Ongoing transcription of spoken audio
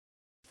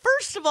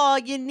first of all,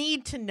 you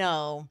need to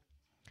know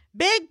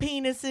big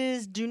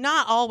penises do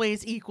not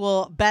always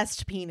equal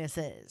best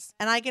penises.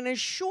 And I can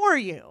assure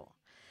you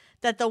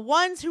that the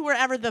ones who were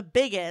ever the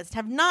biggest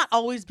have not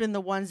always been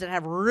the ones that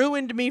have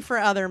ruined me for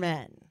other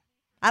men.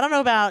 I don't know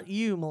about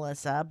you,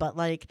 Melissa, but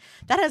like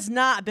that has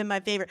not been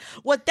my favorite.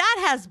 What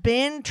that has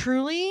been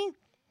truly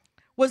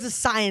was a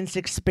science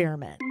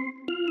experiment.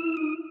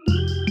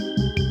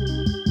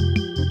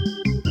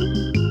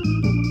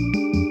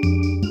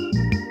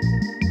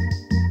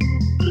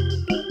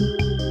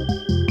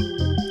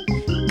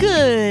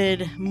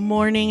 Good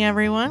morning,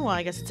 everyone. Well,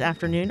 I guess it's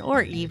afternoon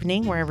or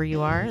evening, wherever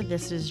you are.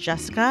 This is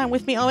Jessica, and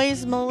with me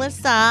always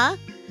Melissa.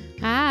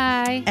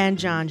 Hi. And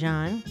John.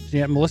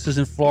 Yeah, Melissa's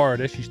in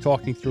Florida. She's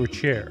talking through a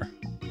chair.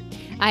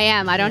 I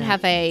am. I don't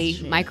have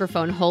a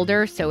microphone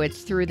holder, so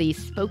it's through the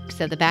spokes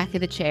of the back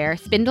of the chair.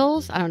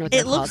 Spindles? I don't know what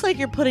they're called. It looks like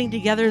you're putting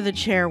together the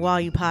chair while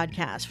you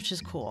podcast, which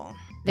is cool.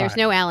 There's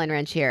no Allen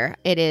wrench here.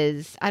 It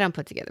is. I don't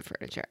put together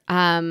furniture.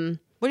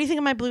 What do you think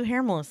of my blue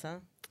hair,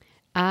 Melissa?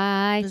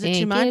 Is it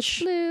too much?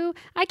 It's blue.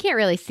 I can't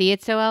really see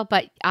it so well,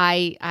 but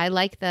I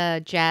like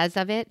the jazz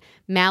of it.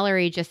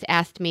 Mallory just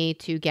asked me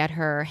to get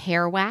her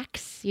hair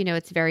wax. You know,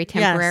 it's very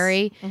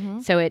temporary,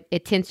 so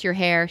it tints your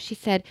hair. She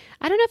said,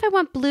 I don't know if I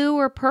want blue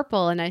or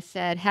purple. And I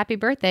said, happy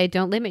birthday.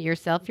 Don't limit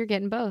yourself. You're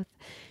getting both.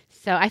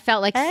 So I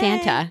felt like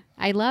Santa.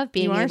 I love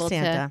being able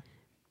to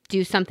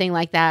do something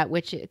like that,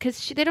 which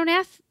because they don't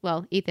ask.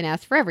 Well, Ethan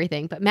asks for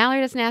everything, but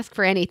Mallory doesn't ask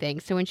for anything.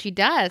 So when she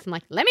does, I'm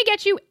like, let me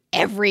get you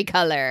every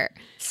color.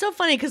 So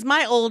funny because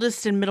my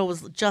oldest and middle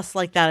was just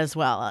like that as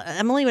well.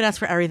 Emily would ask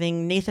for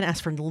everything. Nathan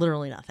asked for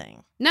literally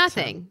nothing.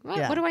 Nothing. So,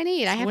 what do I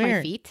need? I have weird.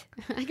 My feet.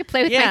 I could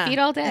play with my feet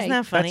all day. Isn't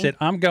that funny? That's it.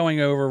 I'm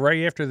going over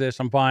right after this.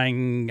 I'm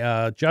buying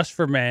Just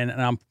for Men,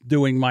 and I'm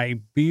doing my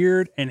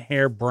beard and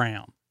hair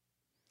brown.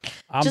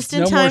 Just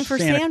in time for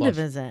Sam to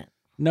visit.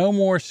 No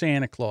more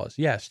Santa Claus.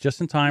 Yes, just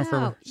in time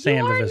for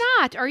Santa to visit. You are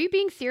not. Are you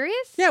being serious?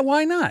 Yeah,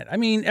 why not? I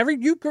mean,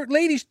 you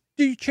ladies,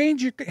 you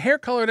change your hair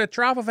color at a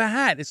drop of a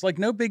hat. It's like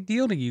no big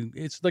deal to you.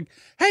 It's like,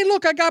 hey,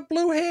 look, I got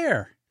blue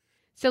hair.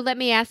 So let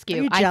me ask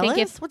you. I think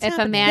if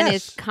a man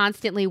is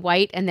constantly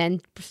white and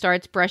then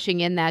starts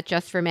brushing in that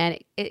Just for Men,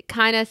 it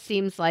kind of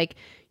seems like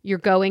you're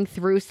going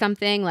through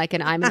something, like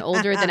I'm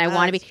older than I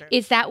want to be. True.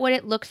 Is that what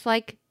it looks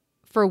like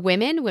for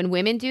women when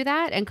women do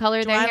that and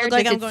color their hair?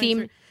 Does it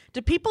seem...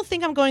 Do people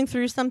think I'm going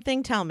through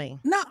something? Tell me.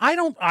 No, I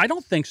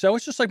don't think so.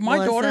 It's just like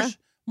my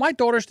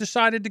daughters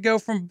decided to go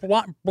from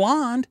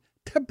blonde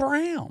to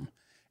brown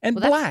and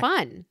black. That's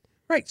fun.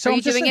 Right. So are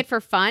you doing it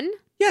for fun?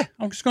 Yeah,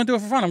 I'm just going to do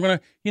it for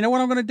fun. You know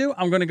what I'm going to do?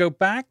 I'm going to go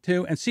back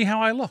to and see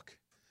how I look.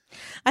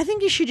 I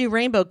think you should do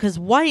rainbow because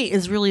white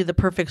is really the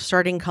perfect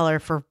starting color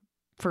for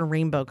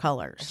rainbow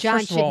colors.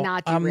 John should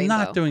not do rainbow. I'm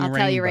not doing rainbow.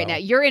 I'll tell you right now.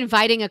 You're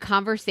inviting a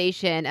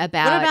conversation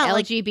about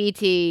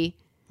LGBT.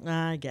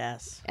 I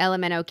guess.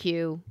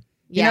 LMNOQ.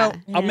 Yeah.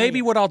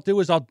 Maybe what I'll do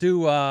is I'll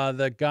do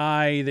the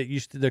guy that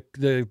used to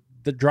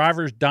the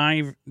drivers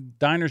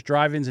diners,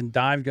 drive-ins, and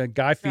dive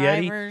Guy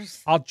Fieri.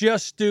 I'll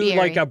just do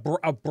like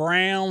a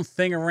brown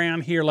thing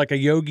around here, like a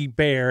Yogi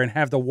Bear, and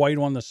have the white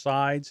on the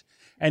sides,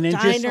 and then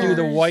just do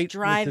the white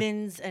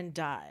drive-ins and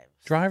dives.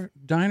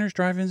 Diners,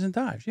 drive-ins, and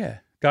dives. Yeah,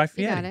 Guy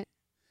Fieri. You got it.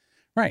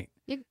 Right.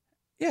 Yeah.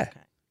 Okay.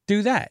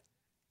 Do that.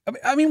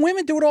 I mean,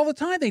 women do it all the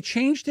time. They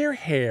change their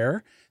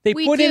hair. They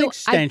put in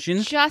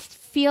extensions. I just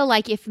feel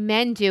like if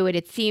men do it,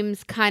 it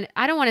seems kind of,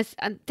 I don't want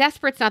to,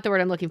 desperate's not the word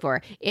I'm looking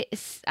for.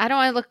 I don't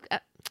want to look,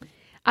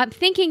 I'm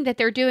thinking that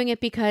they're doing it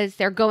because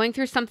they're going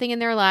through something in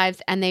their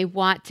lives and they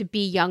want to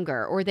be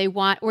younger or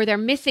they're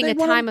missing a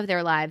time of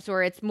their lives,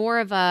 or it's more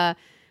of a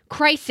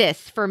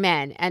crisis for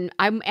men. And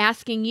I'm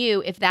asking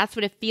you if that's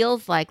what it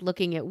feels like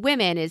looking at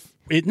women is.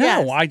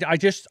 I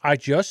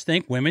just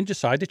think women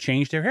decide to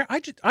change their hair.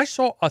 I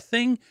saw a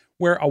thing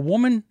where a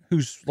woman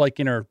who's like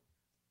in her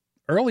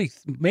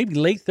maybe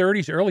late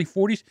 30s, early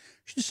 40s,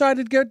 she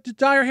decided to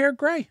dye her hair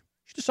gray.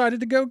 She decided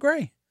to go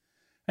gray.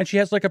 And she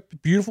has like a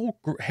beautiful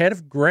head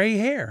of gray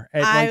hair,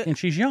 and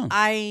she's young.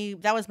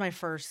 That was my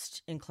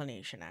first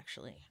inclination,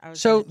 actually.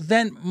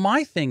 Then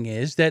my thing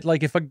is that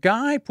like if a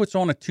guy puts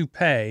on a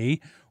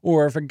toupee,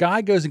 or if a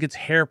guy goes and gets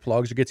hair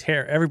plugs or gets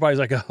hair, everybody's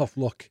like, oh,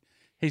 look,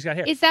 he's got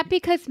hair. Is that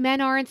because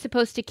men aren't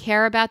supposed to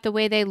care about the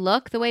way they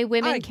look, the way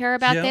women care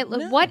about their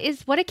look?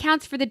 What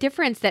accounts for the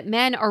difference that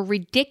men are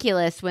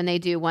ridiculous when they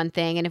do one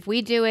thing, and if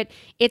we do it,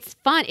 it's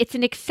fun. It's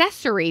an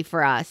accessory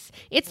for us.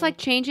 It's like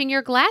changing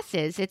your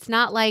glasses. It's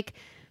not like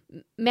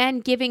men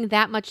giving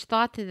that much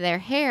thought to their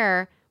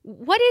hair.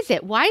 What is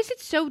it? Why is it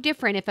so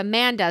different if a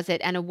man does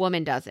it and a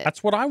woman does it?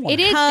 That's what I want.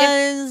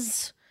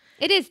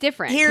 It is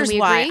different. Here's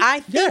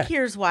why.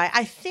 Here's why.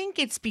 I think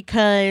it's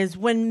because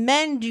when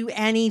men do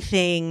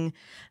anything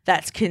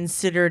that's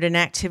considered an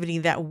activity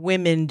that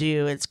women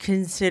do, it's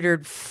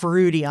considered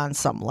fruity on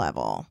some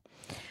level.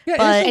 Yeah,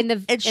 but in the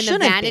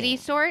vanity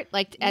sort,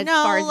 like as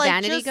far as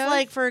vanity goes.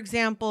 Like for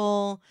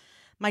example,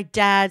 my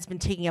dad's been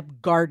taking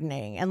up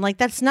gardening, and like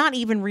that's not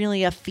even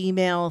really a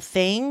female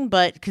thing.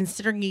 But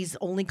considering he's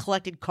only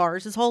collected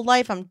cars his whole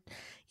life,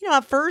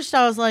 at first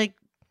I was like,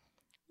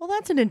 Well,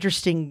 that's an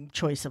interesting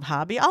choice of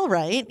hobby. All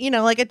right. You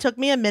know, like it took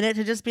me a minute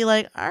to just be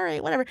like, all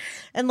right, whatever.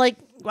 And like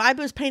I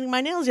was painting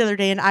my nails the other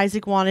day and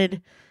Isaac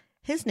wanted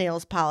his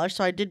nails polished.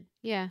 So I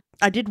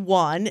did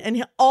one.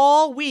 And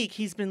all week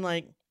he's been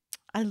like,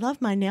 I love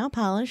my nail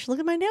polish. Look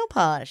at my nail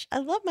polish. I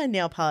love my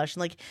nail polish.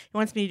 And like he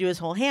wants me to do his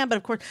whole hand. But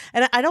of course,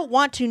 and I don't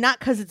want to, not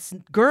because it's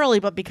girly,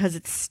 but because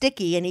it's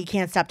sticky and he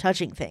can't stop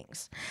touching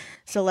things.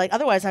 So like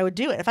otherwise I would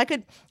do it. If I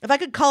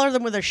could color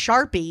them with a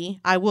Sharpie,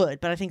 I would.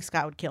 But I think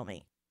Scott would kill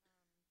me.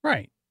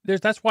 Right.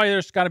 That's why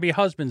there's got to be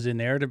husbands in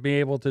there to be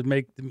able to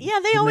make them. Yeah,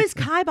 they always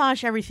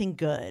kibosh everything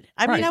good.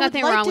 I mean, I would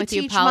like to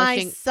teach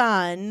my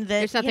son that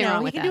there's nothing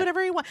wrong with he can do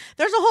whatever he wants.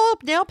 There's a whole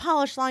nail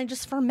polish line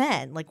just for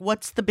men. Like,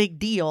 what's the big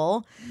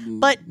deal?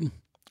 But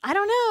I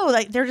don't know.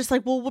 Like, they're just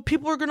like, well, what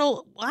people are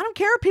gonna. I don't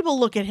care if people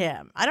look at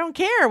him. I don't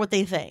care what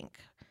they think.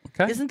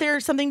 Okay. Isn't there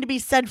something to be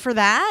said for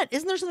that?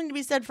 Isn't there something to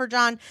be said for,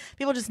 John,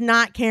 people just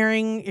not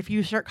caring if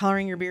you start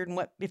coloring your beard and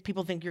what if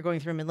people think you're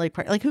going through a midlife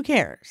crisis? Like, who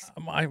cares?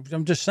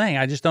 I'm just saying,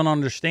 I just don't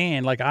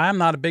understand. Like, I'm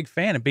not a big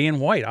fan of being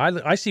white.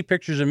 I see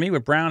pictures of me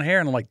with brown hair,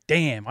 and I'm like,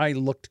 damn, I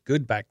looked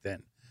good back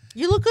then.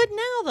 You look good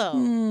now,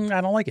 though. I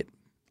don't like it.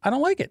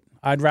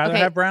 I'd rather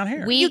have brown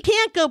hair. You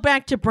can't go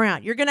back to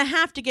brown. You're going to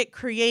have to get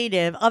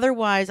creative.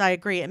 Otherwise, I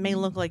agree, it may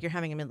look like you're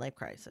having a midlife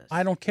crisis.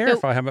 I don't care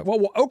if I have it.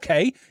 Well,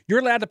 okay. You're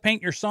allowed to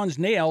paint your son's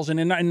nails,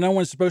 and no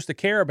one's supposed to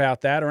care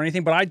about that or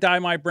anything, but I dye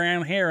my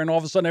brown hair, and all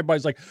of a sudden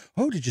everybody's like,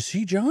 oh, did you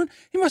see John?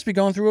 He must be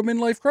going through a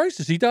midlife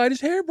crisis. He dyed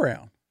his hair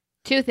brown.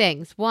 Two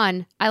things.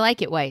 One, I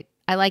like it white.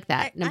 I like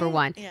that, number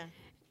one. Yeah.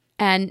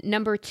 And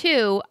number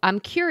two, I'm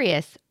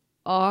curious,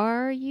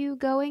 are you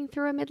going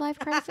through a midlife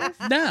crisis?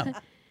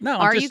 No.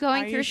 Are you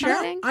going through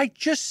something? I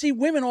just see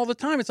women all the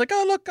time. It's like,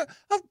 oh, look,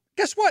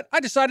 guess what?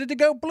 I decided to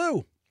go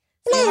blue.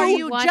 So are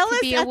you jealous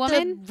to be a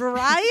woman? The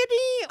variety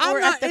or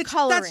at the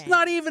coloring? That's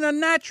not even a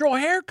natural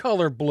hair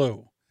color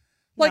blue.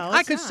 Like,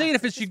 I could see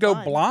it if you go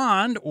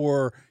blonde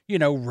or,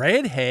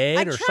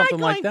 redhead or something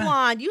like that. I tried going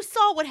blonde. You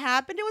saw what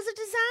happened. It was a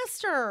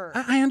disaster.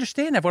 I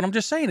understand that, but I'm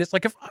just saying, it's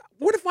like,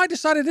 what if I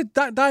decided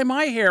to dye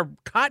my hair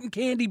cotton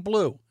candy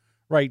blue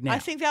right now? I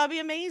think that would be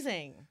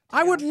amazing.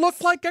 I would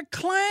look like a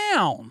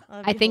clown.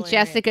 I think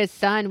Jessica's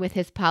son with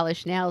his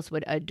polished nails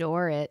would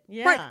adore it.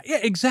 Yeah. Right. Yeah,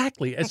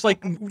 exactly. It's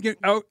like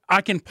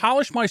I can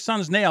polish my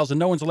son's nails and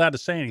no one's allowed to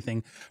say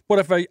anything. But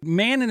if a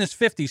man in his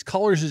 50s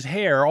colors his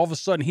hair, all of a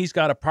sudden he's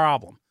got a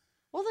problem.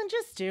 Well, then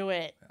just do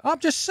it. I'm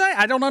just saying,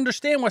 I don't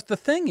understand what the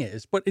thing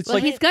is, but it's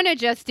he's going to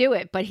just do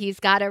it, but he's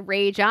got to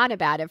rage on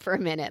about it for a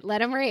minute.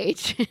 Let him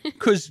rage.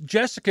 Because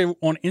Jessica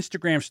on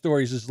Instagram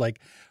stories is like,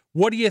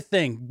 what do you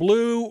think,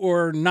 blue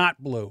or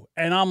not blue?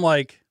 And I'm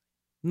like,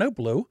 no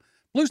blue.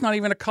 Blue's not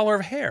even a color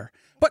of hair.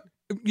 But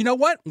you know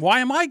what?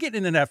 Why am I getting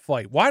into that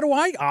fight? Why do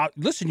I?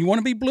 Listen, you want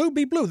to be blue,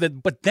 be blue.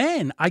 But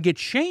then I get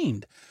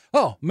shamed.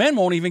 Oh, men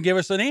won't even give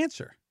us an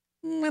answer.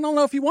 I don't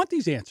know if you want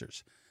these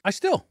answers.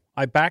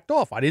 I backed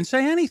off. I didn't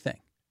say anything.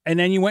 And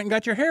then you went and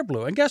got your hair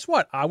blue. And guess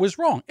what? I was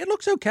wrong. It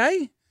looks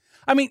okay.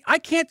 I mean, I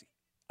can't.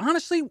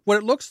 Honestly, what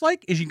it looks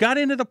like is you got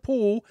into the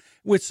pool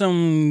with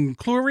some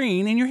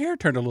chlorine and your hair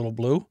turned a little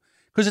blue.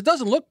 Because it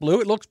doesn't look blue.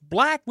 It looks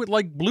black with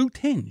like blue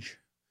tinge.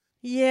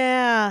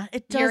 Yeah,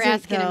 it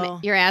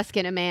doesn't. You're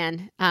asking a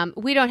man.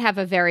 We don't have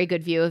a very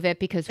good view of it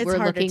because we're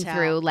looking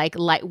through like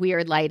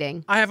weird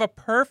lighting. I have a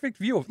perfect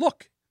view of.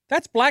 Look,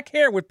 that's black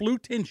hair with blue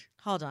tinge.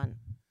 Hold on.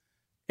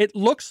 It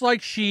looks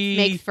like she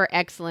makes for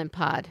excellent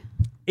pod.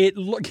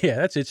 Yeah,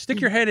 that's it. Stick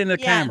your head in the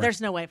camera. Yeah,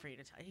 there's no way for you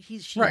to tell.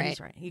 He's right.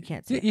 You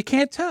can't see. You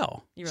can't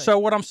tell. Right. So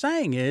what I'm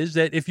saying is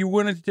that if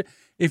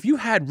you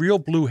had real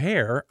blue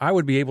hair, I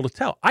would be able to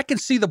tell. I can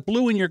see the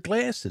blue in your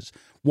glasses.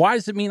 Why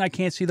does it mean I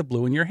can't see the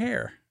blue in your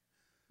hair?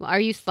 Well, are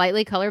you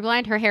slightly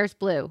colorblind? Her hair's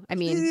blue. I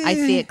mean, I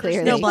see it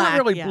clearly. It's not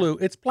really blue.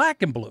 It's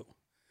black and blue.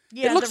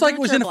 Yeah, it looks like it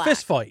was in a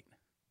fist fight.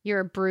 You're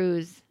a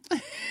bruise.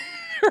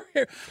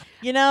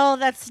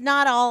 That's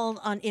not all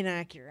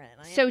inaccurate.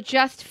 So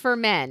just for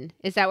men,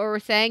 is that what we're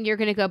saying? You're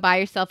going to go buy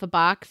yourself a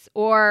box,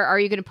 or are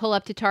you going to pull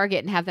up to Target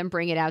and have them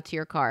bring it out to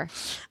your car?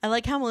 I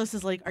like how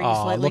Melissa's like, are you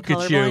slightly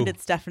colorblind?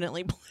 It's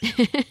definitely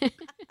blue.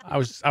 I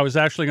was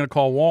actually going to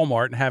call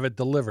Walmart and have it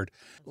delivered.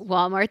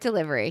 Walmart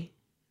delivery.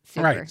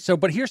 Super. Right. So,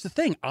 but here's the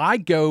thing.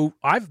 I've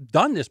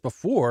done this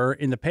before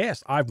in the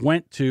past. I've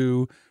went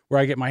to where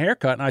I get my hair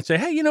cut and I'd say,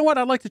 hey, you know what?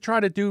 I'd like to try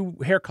to do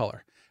hair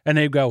color. And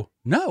they go,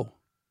 no.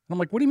 I'm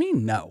like, what do you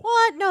mean no?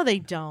 What? No, they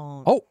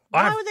don't. Oh,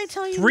 why would they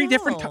tell you three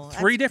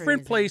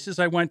different places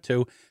I went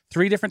to.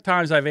 3 different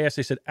times I've asked.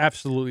 They said,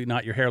 absolutely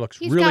not. Your hair looks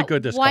really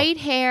good this white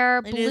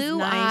hair, blue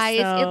eyes.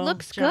 It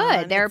looks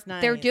good.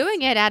 They're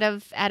doing it out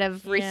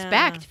of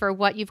respect for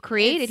what you've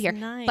created here.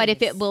 Nice. But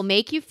if it will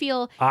make you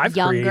feel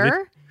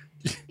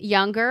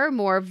younger,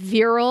 more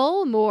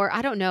virile, more,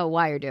 I don't know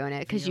why you're doing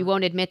it because you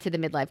won't admit to the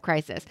midlife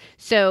crisis.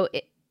 So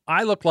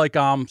I look like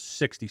I'm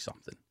 60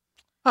 something.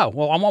 Oh,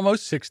 well, I'm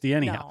almost 60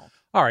 anyhow. No.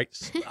 All right.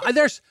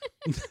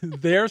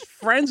 There's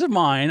friends of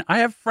mine. I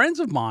have friends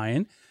of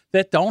mine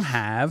that don't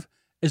have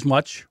as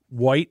much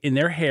white in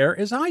their hair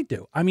as I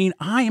do. I mean,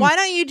 I am. Why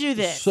don't you do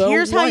this? So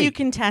Here's how white. you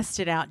can test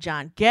it out,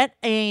 John. Get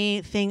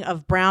a thing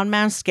of brown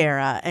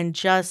mascara and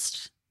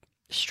just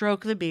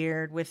stroke the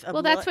beard with a.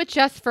 Well, that's what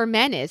Just for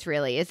Men is,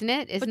 really, isn't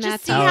it? Isn't but that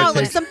just see No, how it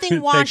like takes- something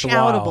it wash takes a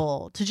while.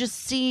 outable to just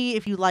see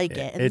if you like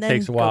it. And It then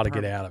takes a go while to get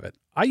permanent. out of it.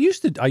 I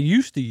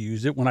used to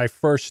use it when I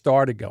first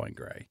started going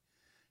gray,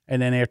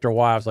 and then after a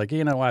while, I was like,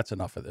 you know, that's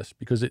enough of this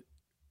because it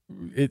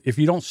if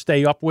you don't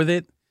stay up with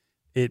it,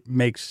 it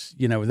makes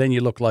then you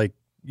look like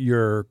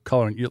you're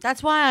coloring.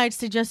 That's why I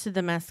suggested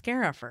the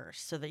mascara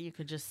first, so that you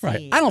could just see.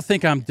 Right. I don't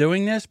think I'm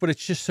doing this, but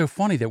it's just so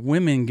funny that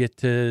women get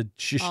to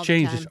just All the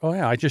change time. this. Oh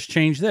yeah, I just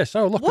changed this.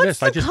 Oh look What's at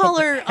this. I the just put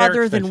color hair other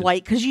than extensions.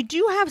 white? Because you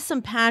do have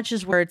some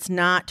patches where it's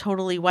not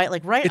totally white,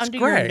 like right It's under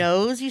gray. your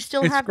nose. You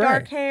still It's have gray.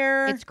 dark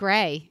hair, It's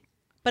gray.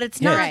 but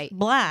it's Yeah. not Right.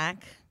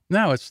 black.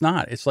 No, it's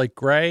not. It's like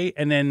gray,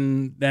 and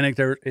then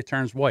it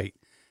turns white.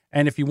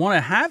 And if you want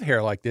to have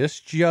hair like this,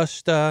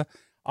 just I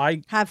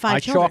Have 5 I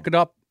children. chalk it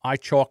up. I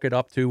chalk it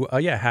up to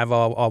have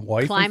a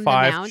wife Climb and the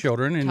 5 mount,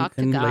 children in talk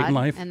to late God, in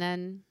life. and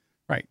then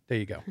Right there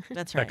you go.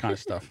 That's That right. kind of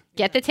stuff.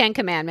 get the 10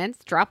 Commandments,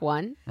 drop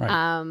one.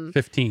 Right.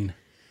 15.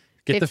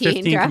 Get 15, the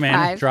 15 drop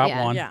commandments, 5, drop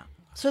yeah. one. Yeah.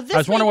 So this I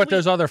was wondering week what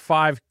those other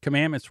 5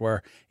 commandments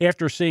were.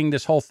 After seeing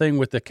this whole thing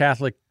with the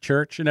Catholic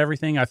Church and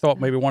everything, I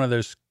thought maybe one of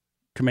those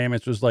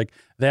commandments was like,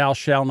 "Thou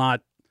shalt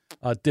not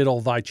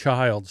diddle thy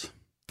child's."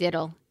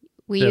 Diddle.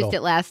 We Diddle. used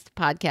it last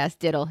podcast,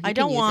 diddle. You I can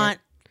don't use want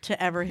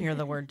to ever hear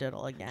the word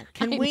diddle again. it.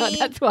 Can I we? know,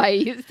 that's why I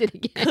used it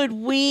again. Could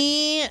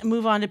we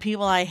move on to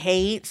people I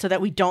hate so that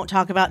we don't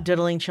talk about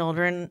diddling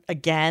children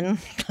again?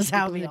 Because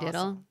that would be People who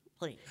diddle? awesome.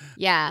 Please.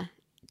 Yeah.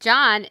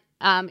 John,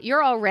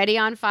 you're already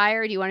on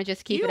fire. Do you want to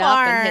just keep You it up?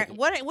 are. And hit...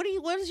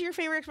 What is your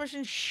favorite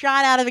expression?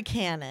 Shot out of a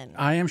cannon.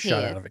 I am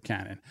shot Yeah. out of a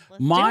cannon.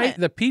 Let's do it.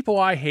 The people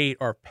I hate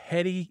are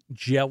petty,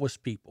 jealous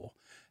people.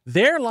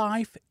 Their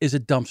life is a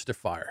dumpster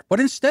fire. But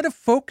instead of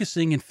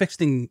focusing and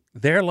fixing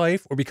their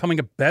life or becoming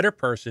a better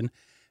person,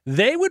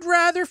 they would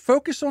rather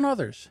focus on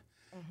others.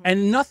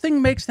 And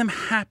nothing makes them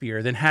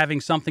happier than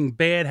having something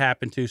bad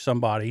happen to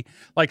somebody.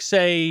 Like,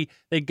 say,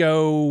 they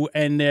go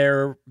and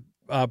their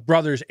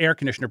brother's air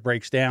conditioner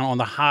breaks down on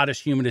the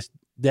hottest, humidest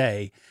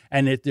day,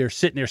 and they're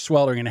sitting there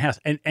sweltering in the house.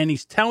 And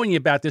he's telling you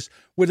about this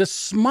with a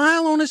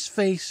smile on his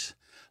face,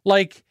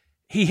 like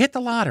he hit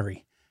the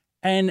lottery.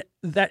 And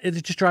that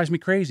it just drives me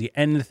crazy.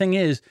 And the thing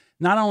is,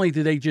 not only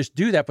do they just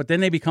do that, but then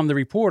they become the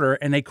reporter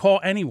and they call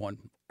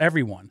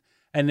everyone.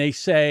 And they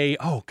say,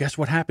 "Oh, guess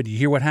what happened? Do you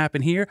hear what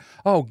happened here?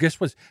 Oh, guess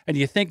what?" And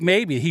you think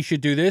maybe he should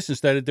do this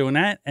instead of doing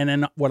that. And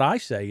then what I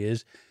say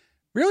is,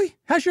 really?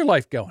 How's your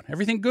life going?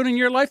 Everything good in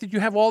your life? Did you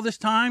have all this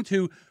time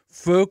to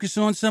focus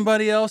on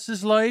somebody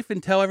else's life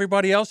and tell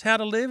everybody else how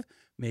to live?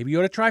 Maybe you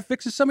ought to try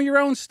fixing some of your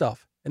own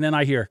stuff. And then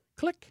I hear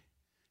click.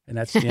 And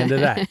that's the end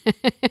of that.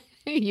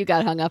 You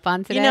got hung up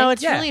on today? You know,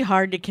 it's Yeah. really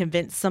hard to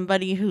convince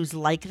somebody who's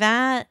like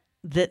that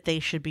they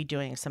should be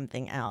doing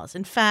something else.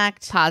 In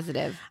fact,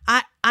 Positive.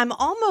 I'm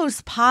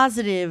almost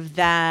positive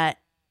that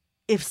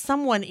if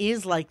someone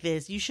is like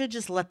this, you should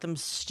just let them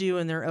stew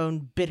in their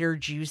own bitter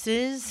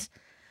juices,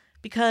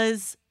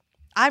 because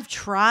I've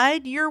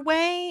tried your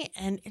way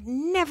and it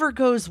never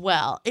goes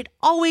well. It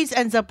always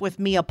ends up with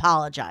me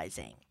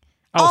apologizing.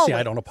 Oh, see, I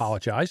Always. don't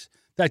apologize.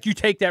 That you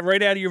take that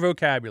right out of your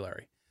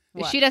vocabulary.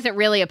 What? She doesn't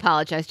really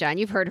apologize, John.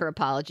 You've heard her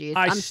apologies.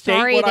 I I'm state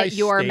sorry what that I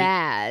you're state.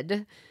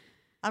 mad.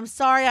 I'm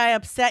sorry I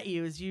upset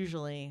you is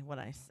usually what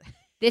I say.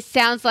 This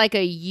sounds like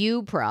a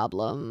you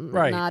problem,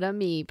 Right. not a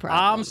me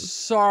problem. I'm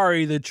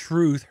sorry the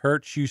truth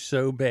hurts you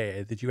so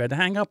bad that you had to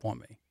hang up on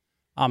me.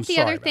 I'm The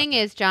sorry. other about thing that.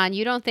 is, John,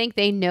 you don't think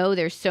they know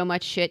there's so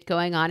much shit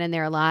going on in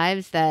their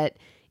lives that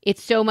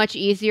it's so much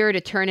easier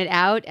to turn it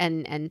out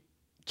and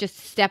just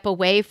step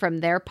away from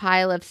their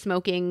pile of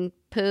smoking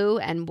poo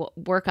and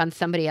work on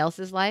somebody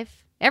else's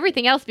life?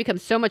 Everything else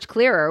becomes so much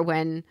clearer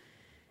when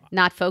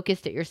not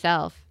focused at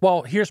yourself.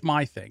 Well, here's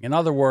my thing. In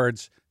other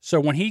words, so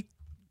when he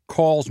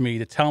calls me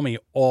to tell me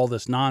all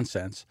this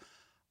nonsense,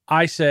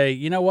 I say,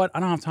 you know what? I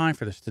don't have time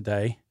for this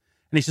today.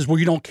 And he says, well,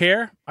 you don't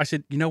care? I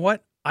said, you know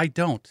what? I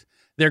don't.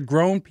 They're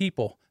grown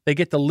people. They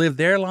get to live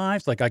their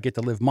lives like I get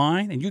to live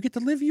mine, and you get to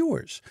live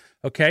yours.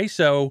 Okay?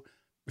 So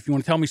if you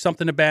want to tell me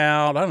something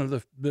about, I don't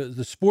know,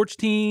 the sports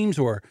teams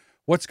or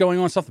what's going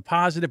on, something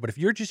positive, but if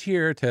you're just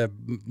here to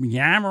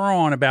yammer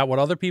on about what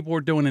other people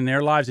are doing in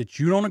their lives that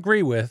you don't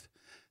agree with,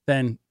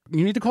 then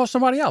you need to call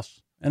somebody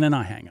else. And then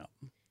I hang up.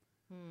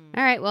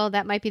 All right, well,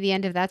 that might be the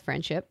end of that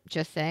friendship,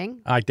 just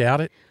saying. I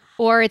doubt it.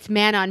 Or it's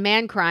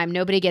man-on-man crime.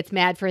 Nobody gets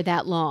mad for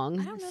that I long.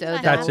 don't know So that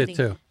I That's have it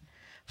too.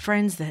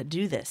 friends that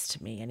do this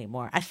to me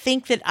anymore. I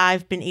think that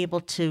I've been able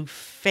to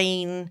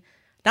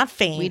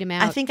Weed 'em I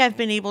out. think I've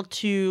been able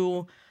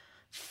to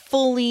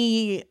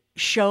fully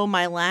show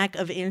my lack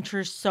of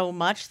interest so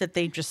much that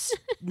they just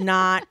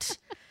not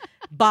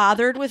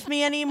bothered with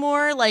me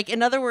anymore. Like,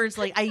 in other words,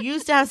 like I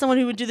used to have someone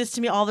who would do this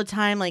to me all the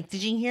time. Like,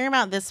 did you hear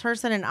about this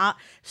person? And as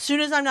soon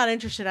as I'm not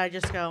interested, I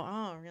just go,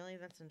 oh, really?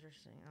 That's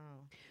interesting.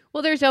 Oh.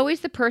 Well, there's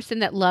always the person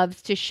that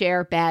loves to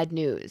share bad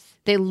news.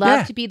 They love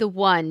Yeah. to be the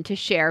one to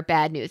share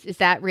bad news. Is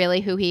that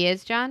really who he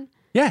is, John?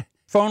 Yeah.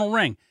 phone will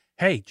ring.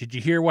 Hey, did you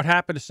hear what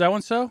happened to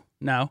so-and-so?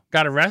 No.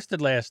 Got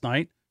arrested last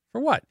night.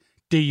 For what?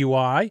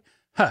 DUI?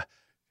 Huh.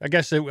 I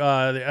guess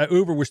the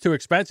Uber was too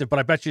expensive, but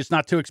I bet you it's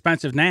not too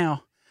expensive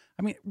now.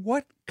 I mean,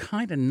 what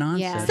kind of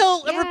nonsense? Yeah.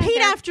 So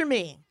repeat after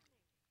me.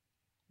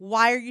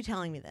 Why are you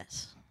telling me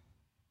this?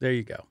 There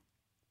you go.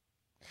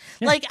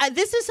 Yeah. Like,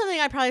 this is something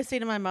I probably say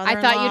to my mother. I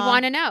thought you'd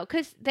want to know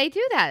because they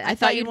do that. I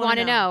thought you'd want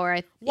to know.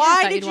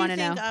 Why did you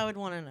think I would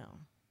want to know?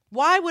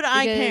 Why would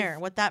I care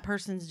what that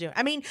person's doing?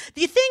 I mean,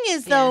 the thing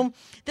is, though,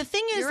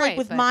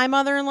 with my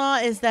mother-in-law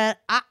is that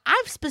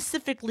I've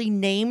specifically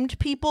named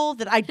people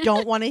that I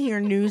don't want to hear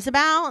news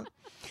about.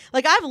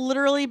 Like, I've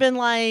literally been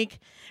like,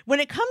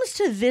 when it comes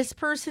to this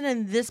person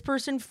and this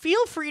person,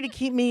 feel free to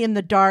keep me in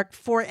the dark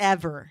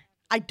forever.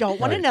 I don't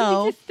want to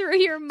know. You just threw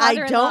your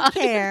mother-in-law. I don't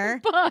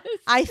care.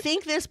 I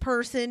think this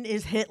person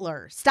is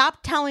Hitler.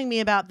 Stop telling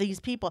me about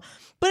these people.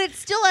 But it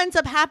still ends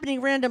up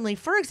happening randomly.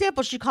 For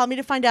example, she called me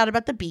to find out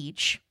about the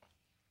beach.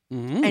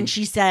 Mm-hmm. And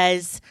she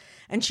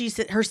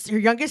said her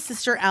youngest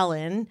sister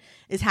Ellen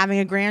is having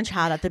a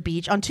grandchild at the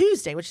beach on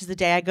Tuesday, which is the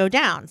day I go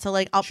down. So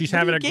like, she's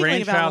having a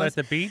grandchild at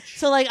the beach.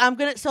 So like, I'm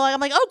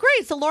like, oh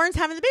great. So Lauren's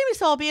having the baby,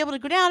 so I'll be able to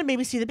go down and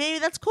maybe see the baby.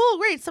 That's cool.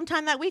 Great.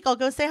 Sometime that week, I'll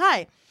go say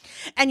hi.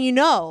 And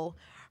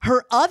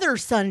her other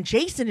son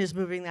Jason is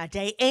moving that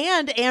day,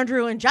 and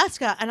Andrew and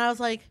Jessica. And I was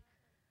like,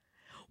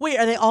 wait,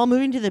 are they all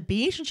moving to the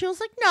beach? And she was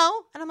like,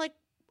 no. And I'm like,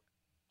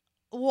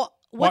 what?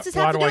 What's this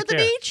have to do with the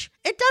beach?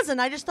 It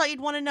doesn't. I just thought you'd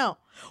want to know.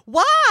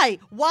 Why?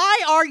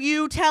 Why are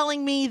you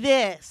telling me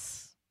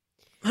this?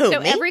 So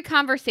every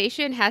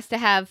conversation has to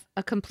have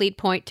a complete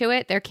point to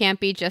it. There can't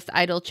be just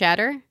idle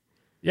chatter.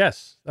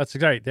 Yes, that's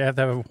great. They have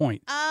to have a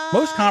point.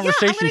 Most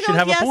conversations should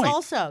have a point.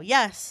 Also,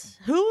 yes.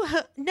 Who?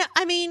 No,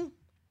 I mean,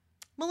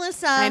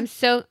 Melissa. I'm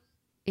so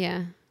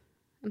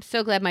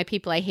glad my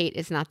people I hate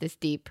is not this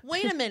deep.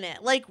 Wait a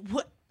minute. Like,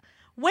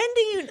 when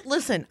do you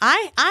listen?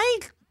 I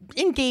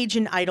engage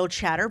in idle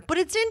chatter, but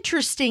it's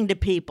interesting to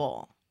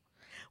people.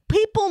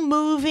 People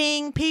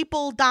moving,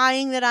 people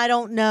dying that I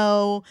don't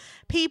know,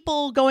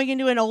 people going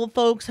into an old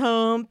folks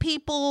home,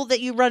 people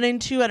that you run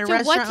into at a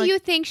restaurant. What do you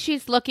think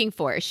she's looking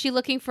for? Is she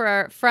looking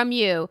for from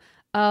you?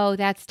 Oh,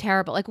 that's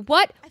terrible. Like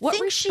what? I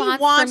think she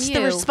wants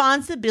the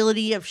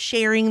responsibility of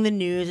sharing the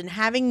news and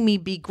having me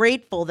be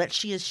grateful that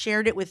she has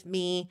shared it with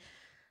me.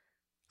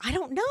 I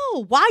don't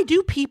know. Why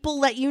do people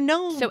let you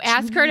know? So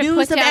ask her to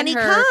news put down of any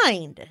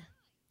kind.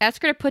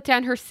 Ask her to put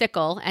down her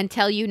sickle and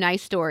tell you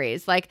nice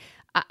stories. Like,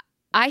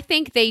 I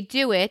think they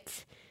do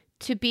it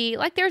to be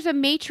like there's a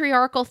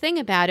matriarchal thing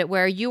about it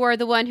where you are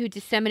the one who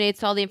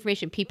disseminates all the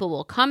information. People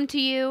will come to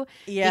you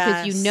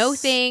because you know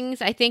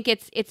things. I think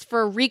it's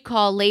for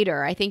recall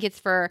later. I think it's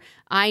for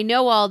I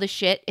know all the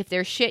shit. If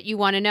there's shit you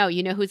want to know,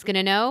 you know who's going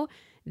to know?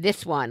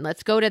 This one.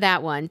 Let's go to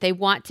that one. They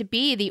want to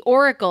be the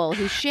oracle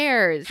who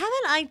shares. Haven't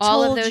I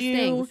all told of those you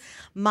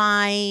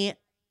things?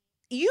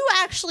 You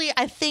actually,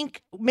 I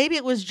think maybe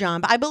it was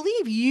John, but I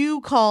believe you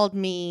called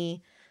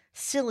me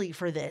silly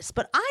for this.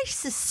 But I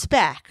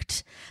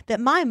suspect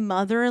that my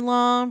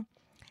mother-in-law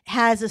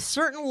has a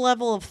certain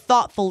level of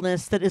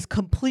thoughtfulness that is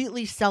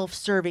completely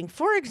self-serving.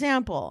 For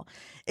example,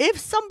 if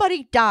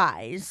somebody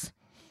dies,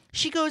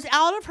 she goes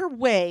out of her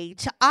way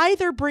to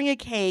either bring a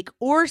cake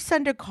or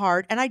send a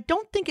card. And I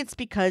don't think it's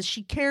because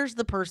she cares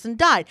the person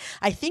died.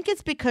 I think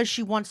it's because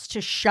she wants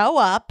to show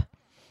up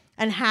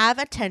and have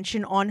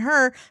attention on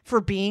her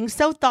for being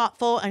so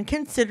thoughtful and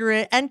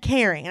considerate and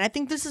caring. And I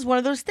think this is one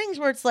of those things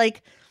where it's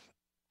like,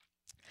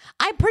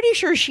 I'm pretty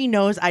sure she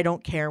knows I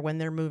don't care when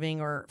they're moving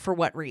or for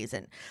what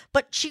reason.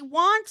 But she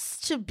wants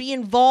to be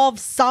involved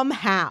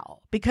somehow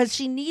because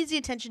she needs the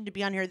attention to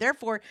be on here.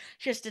 Therefore,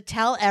 she has to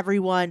tell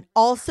everyone,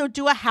 also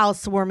do a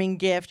housewarming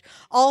gift.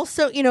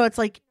 Also, it's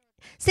like,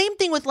 same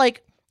thing with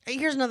like,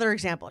 here's another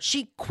example.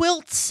 She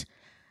quilts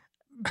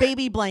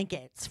baby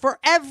blankets for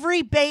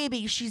every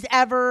baby she's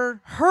ever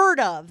heard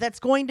of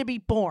that's going to be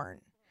born.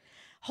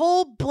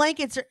 Whole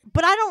blankets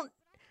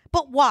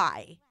but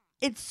why?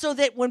 It's so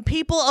that when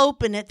people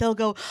open it, they'll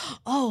go,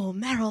 oh,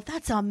 Meryl,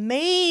 that's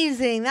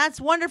amazing.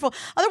 That's wonderful.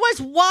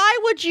 Otherwise, why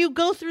would you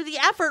go through the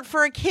effort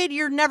for a kid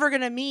you're never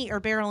going to meet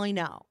or barely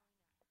know?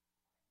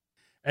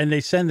 And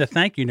they send a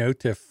thank you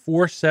note to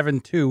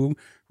 472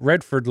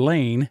 Redford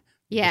Lane.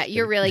 Yeah,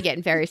 you're really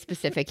getting very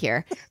specific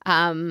here.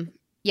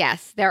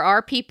 Yes, there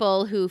are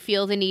people who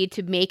feel the need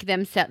to make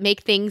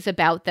things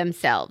about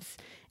themselves.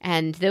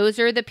 And those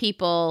are the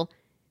people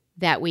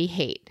that we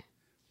hate.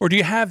 Or do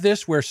you have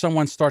this where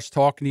someone starts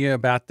talking to you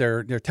about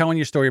they're telling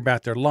you a story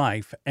about their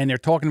life and they're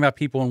talking about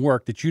people in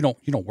work that you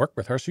don't work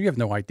with her, so you have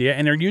no idea.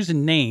 And they're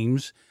using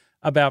names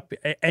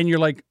and you're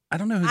like, I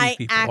don't know who these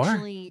people are. I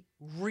actually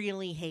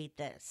really hate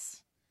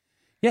this.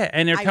 Yeah,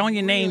 and they're telling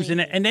you names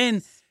and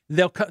then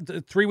they'll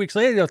 3 weeks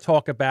later they'll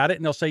talk about it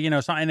and they'll say,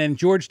 something, and then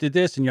George did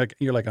this and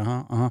you're like,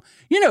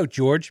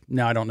 George.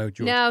 No, I don't know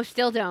George. No,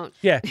 still don't.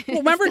 Yeah. Well,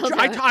 remember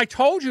I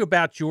told you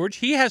about George.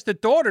 He has the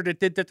daughter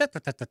that did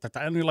that.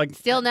 And you're like,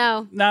 still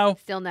no. No.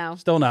 Still no.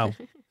 Still no.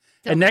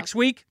 And next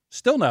week,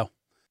 still no.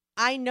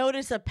 I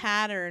notice a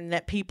pattern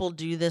that people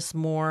do this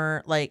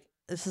more like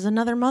this is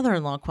another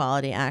mother-in-law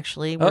quality,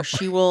 actually, where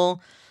she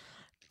will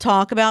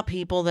talk about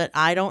people that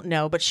I don't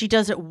know, but she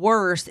does it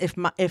worse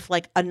if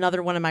like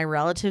another one of my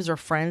relatives or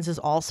friends is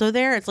also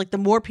there. It's like the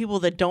more people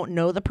that don't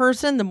know the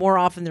person, the more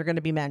often they're going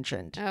to be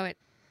mentioned.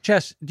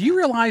 Jess, do you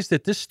realize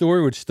that this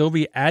story would still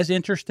be as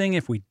interesting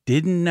if we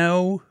didn't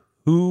know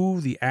who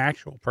the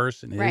actual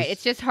person is? Right.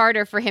 It's just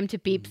harder for him to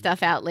beep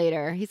stuff out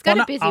later. He's got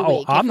a busy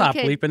week. I'm not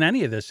bleeping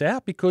any of this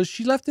out because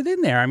she left it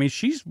in there. I mean,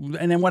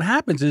 and then what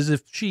happens is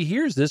if she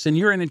hears this and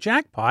you're in a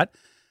jackpot,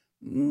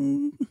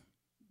 then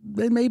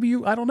maybe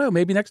I don't know,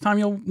 maybe next time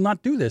you'll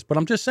not do this. But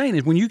I'm just saying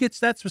is when you get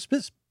that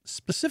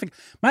specific,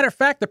 matter of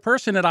fact, the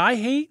person that I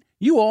hate,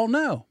 you all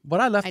know,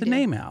 but I left the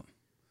name out.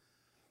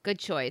 Good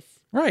choice.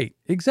 Right.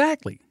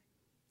 Exactly.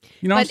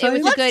 You know what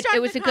I'm saying?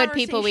 It was a good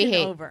people we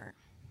hate. Over.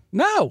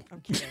 No,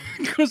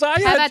 because I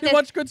had too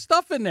much good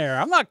stuff in there.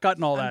 I'm not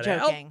cutting all that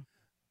joking.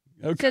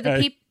 out. Okay.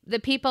 So the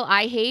people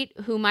I hate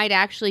who might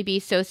actually be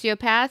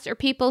sociopaths are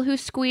people who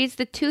squeeze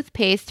the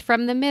toothpaste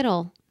from the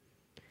middle.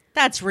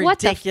 That's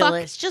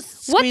ridiculous.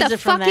 Just what the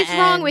fuck is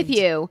wrong with end.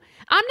 you?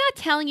 I'm not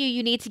telling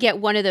you need to get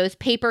one of those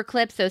paper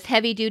clips, those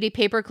heavy duty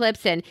paper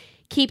clips, and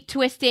keep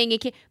twisting.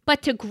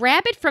 But to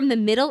grab it from the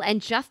middle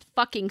and just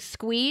fucking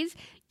squeeze,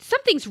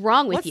 something's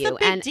wrong with you.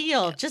 What's the big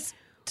deal? Just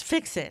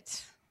fix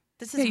it.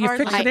 This is you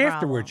fix it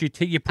afterwards. You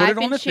put it on the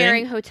thing. I've been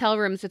sharing hotel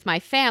rooms with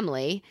my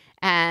family,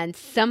 and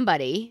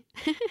somebody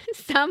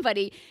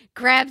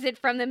grabs it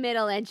from the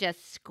middle and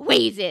just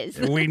squeezes.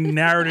 We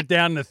narrowed it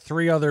down to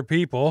 3 other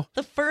people.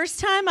 The first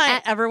time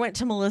I ever went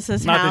to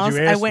Melissa's house,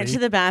 I went to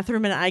the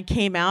bathroom and I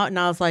came out and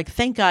I was like,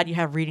 thank God you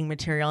have reading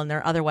material in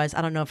there. Otherwise,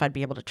 I don't know if I'd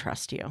be able to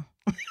trust you.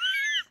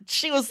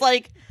 She was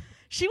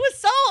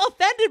so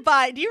offended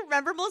by it. Do you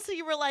remember, Melissa?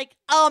 You were like,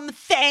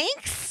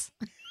 thanks.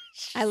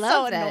 I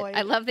love that.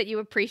 I love that you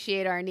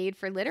appreciate our need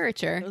for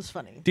literature. It was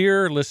funny.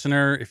 Dear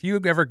listener, if you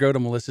ever go to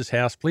Melissa's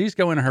house, please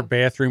go into her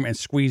bathroom and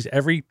squeeze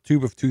every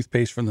tube of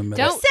toothpaste from the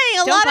middle. Just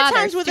saying, a lot of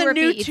times with a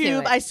new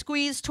tube, I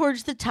squeeze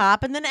towards the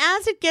top, and then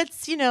as it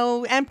gets,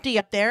 empty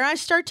up there, I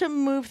start to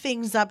move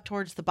things up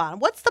towards the bottom.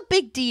 What's the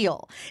big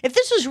deal? If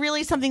this was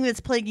really something that's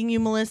plaguing you,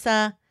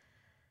 Melissa,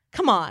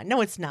 come on. No,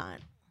 it's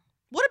not.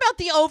 What about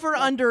the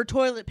over-under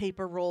toilet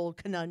paper roll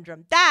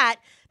conundrum? That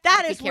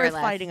is worth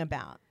fighting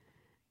about.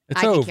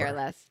 It's over. I could care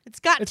less.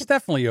 It's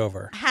definitely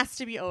over. Has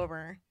to be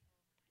over.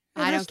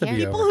 I don't care.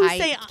 People who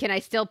say, can I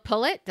still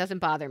pull it? Doesn't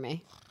bother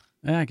me.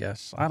 I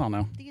guess. I don't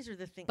know. These are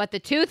the things. But the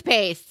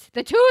toothpaste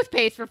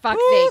for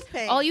fuck's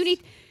sake. All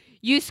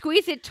you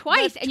squeeze it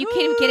twice and you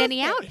can't even get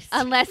any out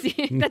unless the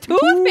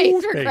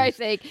toothpaste, for Christ's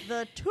sake.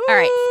 The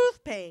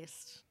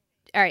toothpaste.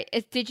 All right.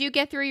 Did you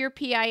get through your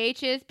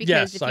PIHs?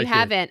 Because if you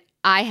haven't,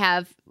 I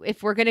have.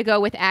 If we're going to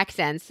go with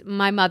accents,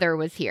 my mother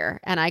was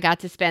here and I got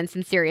to spend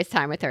some serious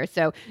time with her.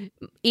 So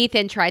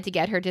Ethan tried to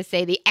get her to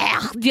say the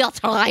Arc de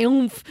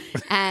Triomphe.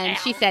 And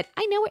she said,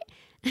 I know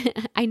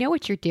it. I know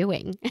what you're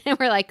doing. And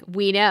we're like,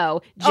 we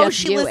know. Just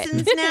she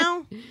listens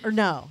now? Or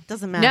no?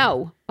 Doesn't matter.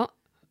 No.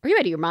 Are you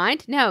out of your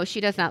mind? No,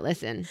 she does not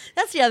listen.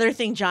 That's the other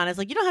thing, John, is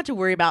like you don't have to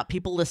worry about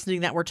people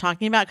listening that we're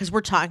talking about because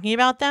we're talking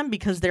about them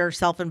because they're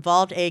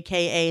self-involved,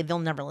 a.k.a. they'll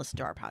never listen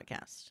to our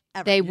podcast.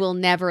 Ever. They will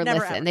never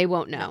listen. Ever. They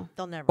won't know. No,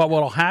 they'll never. But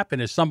what'll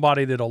happen is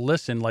somebody that'll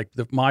listen, like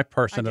my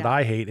person that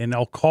I hate, and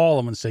they'll call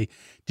them and say,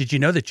 did you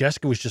know that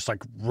Jessica was just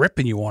like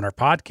ripping you on her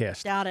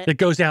podcast? Doubt it. It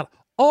goes out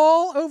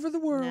all over the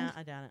world. No,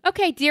 I doubt it.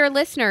 Okay, dear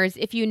listeners,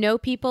 if you know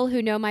people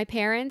who know my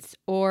parents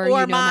or you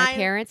know my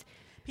parents,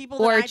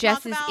 people or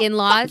Jess's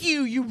in-laws. Fuck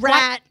you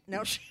rat.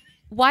 No.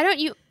 Why don't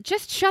you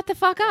just shut the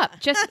fuck up?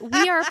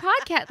 We are a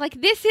podcast. Like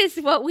this is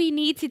what we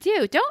need to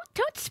do. Don't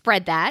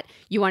spread that.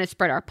 You want to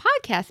spread our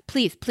podcast?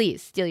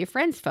 Please steal your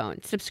friend's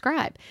phone.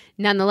 Subscribe.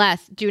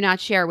 Nonetheless, do not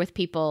share with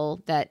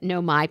people that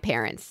know my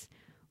parents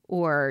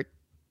or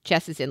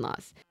Jess's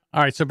in-laws.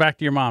 All right, so back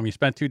to your mom. You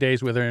spent 2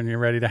 days with her and you're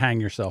ready to hang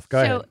yourself. Go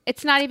ahead. So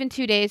it's not even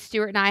 2 days.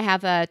 Stuart and I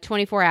have a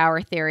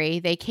 24-hour theory.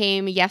 They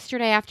came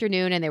yesterday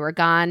afternoon and they were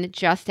gone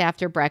just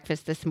after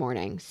breakfast this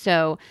morning.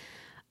 So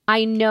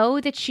I know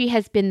that she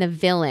has been the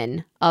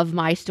villain of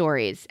my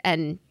stories.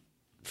 And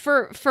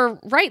for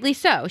rightly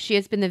so, she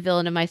has been the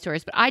villain of my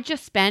stories. But I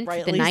just spent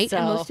the night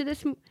and most of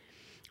this...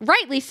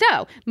 Rightly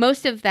so.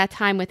 Most of that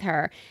time with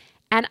her.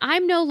 And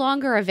I'm no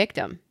longer a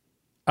victim.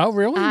 Oh,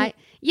 really?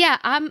 Yeah,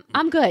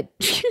 I'm good.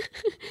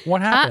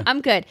 What happened?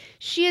 I'm good.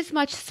 She is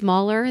much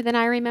smaller than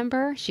I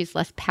remember. She's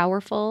less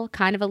powerful,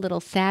 kind of a little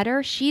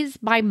sadder.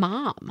 She's my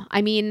mom.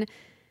 I mean,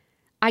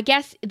 I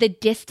guess the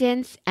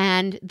distance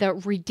and the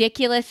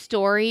ridiculous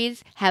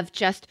stories have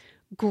just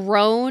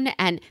grown,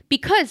 and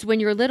because when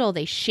you're little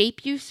they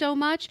shape you so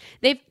much.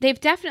 She's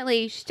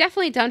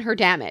definitely done her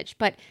damage,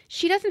 but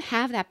she doesn't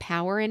have that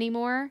power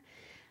anymore.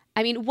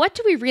 I mean, what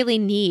do we really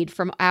need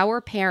from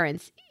our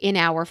parents in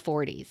our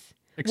 40s?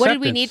 What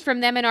did we need from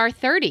them in our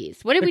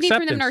 30s? What did we need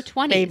from them in our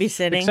 20s?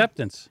 Babysitting.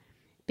 Acceptance.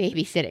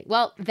 Babysitting.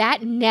 Well,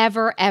 that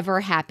never, ever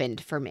happened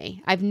for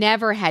me. I've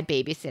never had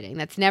babysitting.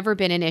 That's never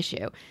been an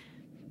issue.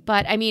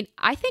 But, I mean,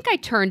 I think I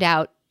turned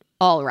out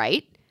all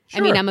right. Sure.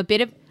 I mean, I'm a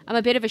bit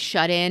of a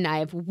shut-in. I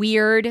have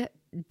weird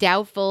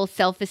doubtful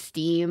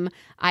self-esteem.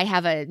 I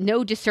have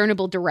no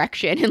discernible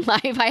direction in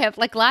life. I have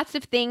like lots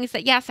of things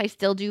that, yes, I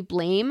still do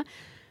blame,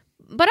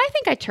 but I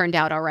think I turned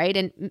out all right.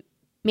 And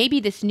maybe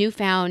this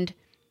newfound,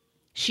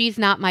 she's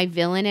not my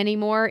villain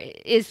anymore,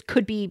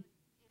 could be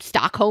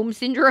Stockholm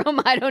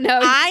syndrome. I don't know.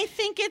 I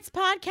think it's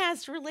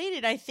podcast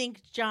related. I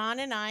think John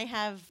and I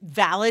have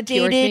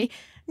validated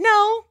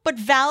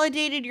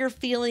your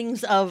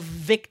feelings of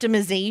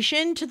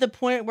victimization to the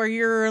point where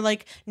you're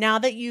like, now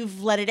that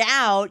you've let it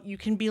out, you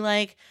can be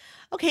like,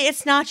 okay,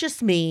 it's not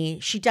just me.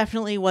 She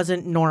definitely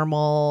wasn't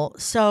normal.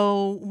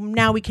 So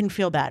now we can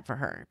feel bad for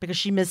her because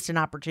she missed an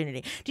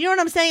opportunity. Do you know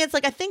what I'm saying? It's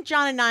like, I think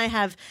John and I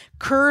have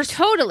cursed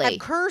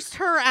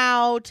her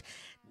out,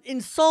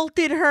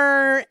 insulted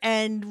her,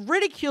 and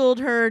ridiculed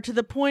her to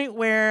the point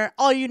where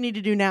all you need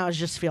to do now is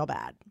just feel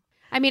bad.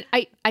 I mean,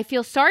 I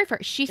feel sorry for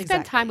her. She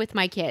spent time with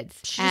my kids.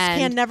 She just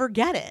can never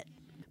get it.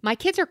 My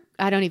kids are,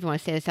 I don't even want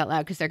to say this out loud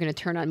because they're going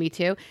to turn on me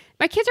too.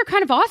 My kids are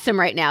kind of awesome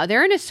right now.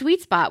 They're in a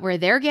sweet spot where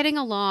they're getting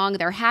along.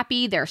 They're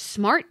happy. They're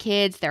smart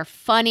kids. They're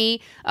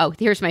funny. Oh,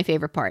 here's my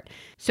favorite part.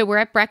 So we're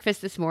at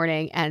breakfast this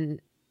morning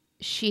and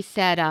she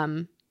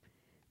said,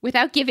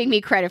 without giving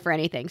me credit for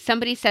anything,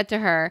 somebody said to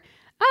her,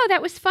 "Oh,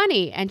 that was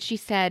funny." And she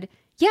said,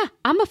 "Yeah,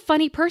 I'm a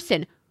funny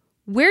person.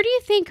 Where do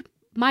you think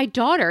my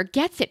daughter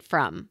gets it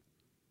from?"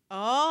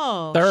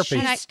 Oh, therapy.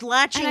 She's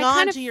latching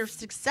on to your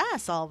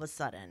success all of a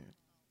sudden.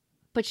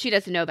 But she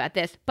doesn't know about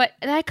this. But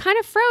I kind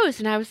of froze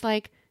and I was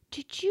like,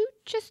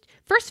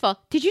 first of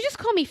all, did you just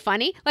call me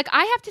funny? Like,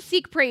 I have to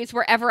seek praise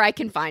wherever I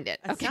can find it.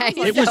 Okay. Like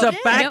it was a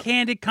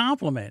backhanded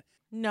compliment.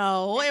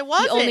 No, it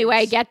wasn't. The only way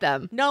I get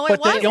them. No, it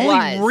wasn't. But the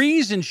only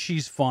reason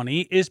she's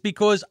funny is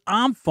because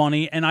I'm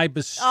funny and I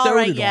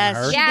bestowed it on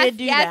her. She did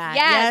do that.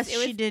 Yes,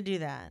 she did do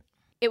that.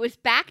 It was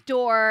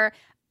backdoor.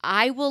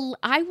 I will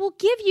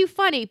give you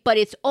funny, but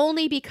it's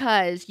only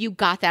because you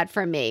got that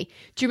from me.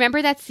 Do you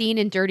remember that scene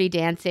in Dirty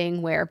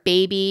Dancing where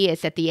Baby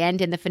is at the end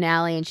in the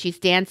finale and she's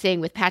dancing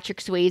with Patrick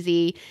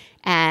Swayze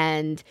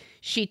and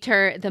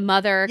the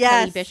mother,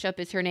 Kelly Bishop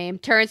is her name,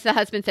 turns to the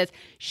husband and says,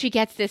 "She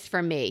gets this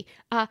from me."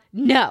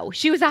 No,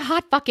 she was a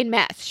hot fucking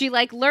mess. She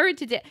like learned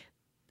to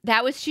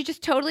she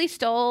just totally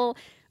stole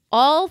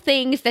all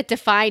things that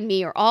define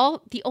me, or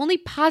all the only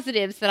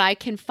positives that I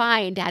can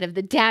find out of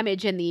the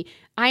damage and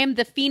I am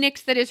the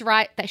phoenix that is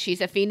right, that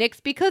she's a phoenix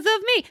because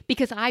of me,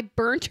 because I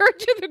burnt her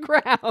to the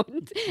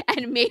ground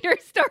and made her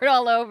start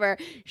all over.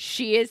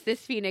 She is this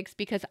phoenix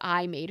because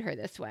I made her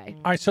this way.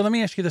 All right, so let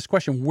me ask you this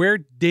question. Where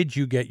did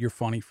you get your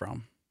funny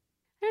from?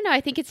 I don't know. I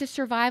think it's a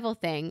survival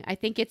thing. I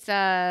think it's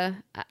I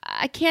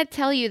can't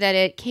tell you that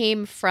it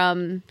came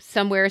from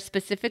somewhere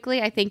specifically.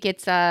 I think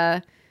it's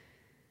I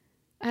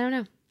don't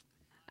know.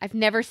 I've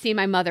never seen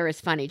my mother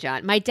as funny,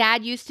 John. My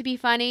dad used to be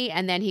funny,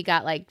 and then he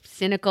got like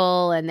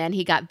cynical, and then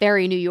he got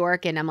very New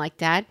York, and I'm like,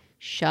 Dad,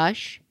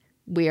 shush.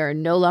 We are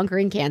no longer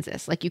in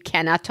Kansas. Like, you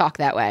cannot talk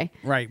that way.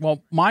 Right.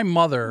 Well, my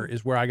mother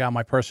is where I got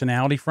my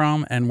personality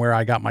from and where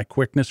I got my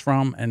quickness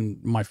from, and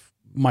my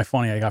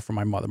funny I got from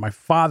my mother. My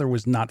father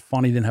was not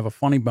funny, didn't have a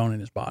funny bone in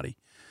his body.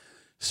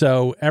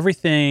 So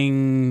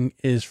everything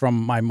is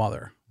from my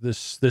mother.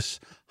 This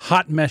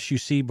hot mess you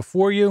see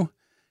before you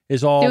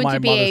is all my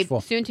mother's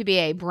fault. Soon to be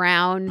a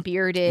brown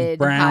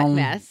hot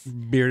mess.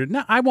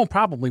 No, I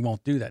probably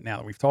won't do that now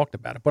that we've talked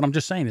about it. But I'm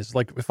just saying, it's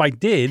like if I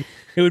did,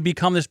 it would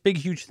become this big,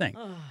 huge thing.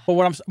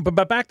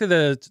 But back to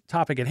the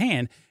topic at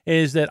hand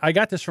is that I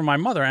got this from my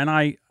mother, and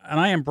I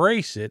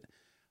embrace it.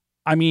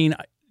 I mean,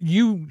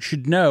 you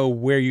should know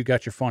where you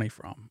got your funny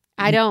from.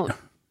 I don't.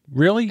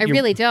 Really? I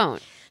really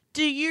don't.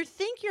 Do you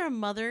think your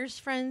mother's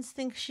friends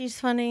think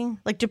she's funny?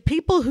 Like, do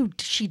people who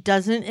she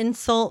doesn't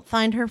insult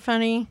find her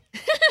funny?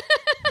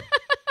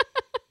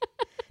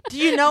 Do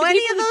you know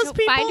any of those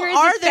people?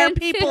 Are there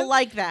people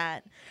like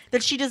that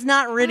she does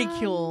not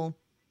ridicule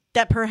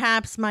that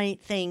perhaps might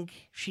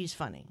think she's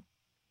funny?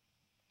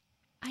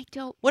 I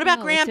don't. What about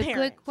grandparents? It's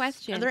a good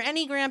question. Are there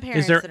any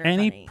grandparents? Is there that are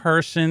any funny?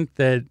 person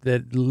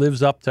that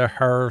lives up to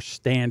her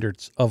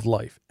standards of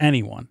life?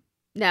 Anyone?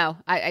 No.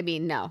 I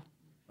mean, no.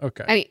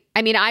 Okay.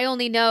 I mean, I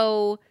only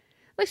know.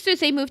 Let's just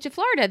say move to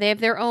Florida. They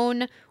have their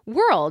own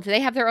world.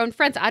 They have their own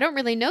friends. I don't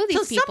really know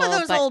these people. So some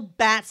of those old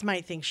bats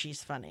might think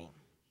she's funny.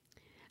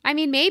 I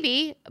mean,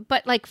 maybe,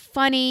 but like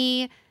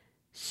funny,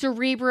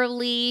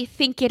 cerebrally,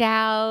 think it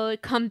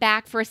out, come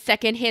back for a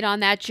second hit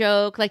on that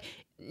joke. Like,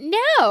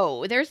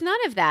 no, there's none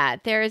of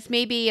that. There's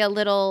maybe a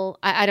little,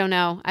 I don't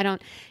know.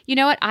 You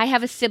know what? I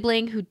have a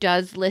sibling who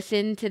does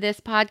listen to this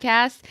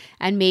podcast,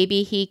 and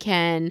maybe he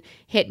can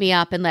hit me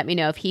up and let me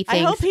know if he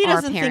thinks I hope he our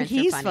doesn't think parents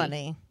he's are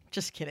funny.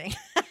 Just kidding.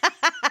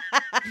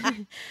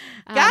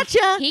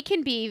 Gotcha. He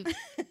can be.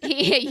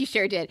 You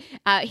sure did.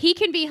 He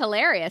can be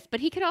hilarious, but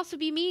he could also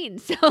be mean.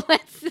 So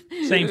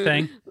same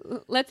thing.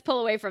 Let's pull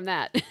away from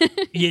that.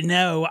 You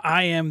know,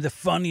 I am the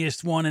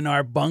funniest one in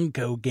our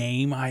bunco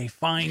game. I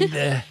find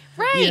the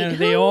right.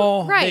 They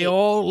all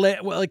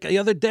like the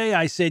other day.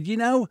 I said,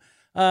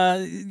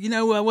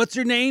 what's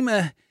her name?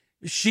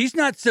 She's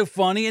not so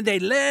funny, and they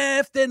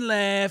laughed and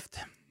laughed.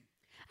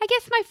 I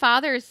guess my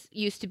father's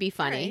used to be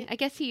funny. Right. I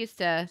guess he used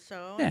to.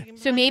 So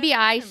Maybe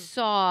I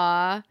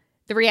saw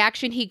the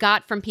reaction he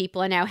got from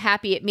people and how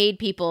happy it made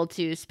people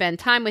to spend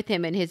time with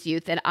him in his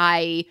youth, and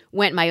I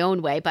went my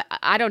own way. But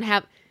I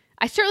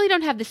certainly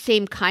don't have the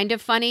same kind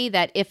of funny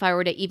that if I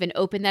were to even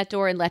open that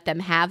door and let them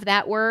have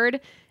that word,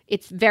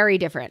 it's very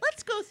different.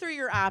 Let's go through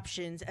your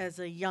options as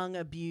a young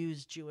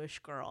abused Jewish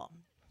girl.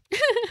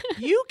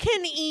 You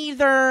can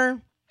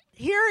either...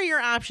 Here are your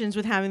options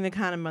with having the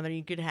kind of mother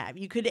you could have.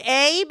 You could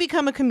A,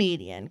 become a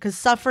comedian, because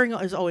suffering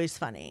is always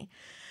funny.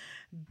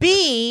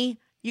 B,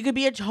 you could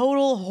be a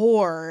total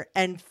whore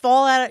and fail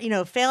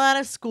out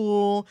of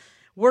school,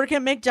 work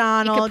at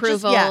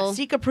McDonald's,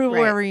 seek approval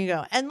wherever you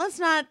go. And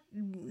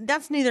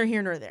that's neither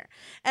here nor there.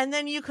 And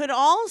then you could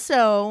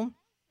also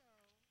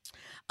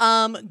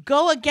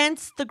go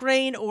against the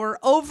grain or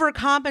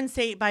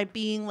overcompensate by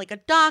being like a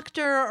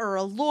doctor or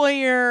a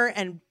lawyer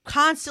and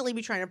constantly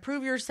be trying to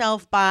prove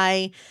yourself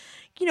by,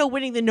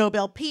 winning the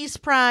Nobel Peace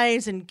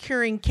Prize and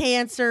curing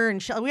cancer.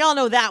 And we all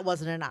know that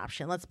wasn't an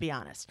option. Let's be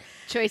honest.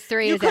 Choice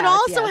 3 you is could out,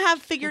 also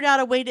have figured out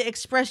a way to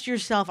express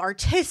yourself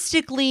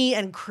artistically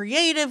and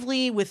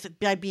creatively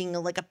by being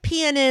like a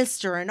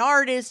pianist or an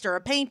artist or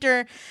a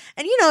painter.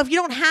 And, if you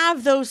don't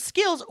have those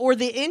skills or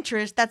the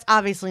interest, that's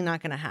obviously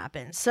not going to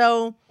happen.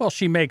 So, well,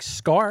 she makes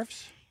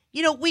scarves.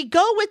 We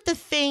go with the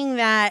thing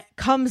that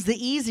comes the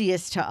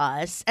easiest to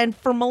us. And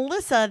for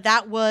Melissa,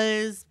 that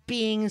was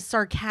being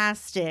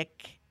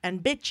sarcastic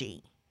and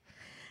bitchy.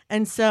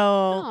 And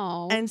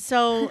so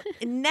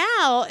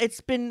now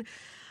it's been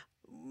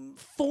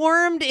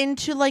formed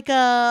into like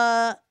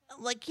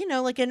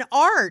an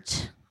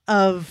art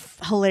of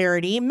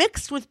hilarity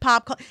mixed with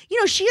pop culture.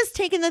 She has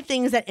taken the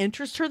things that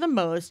interest her the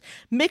most,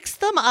 mixed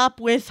them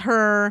up with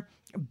her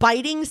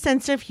biting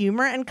sense of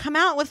humor, and come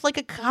out with like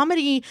a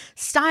comedy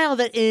style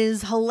that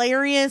is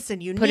hilarious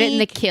and unique. Put it in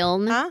the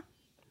kiln. Huh?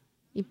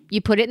 You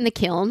put it in the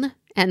kiln,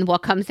 and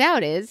what comes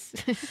out is...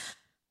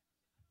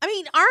 I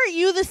mean, aren't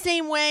you the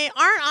same way?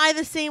 Aren't I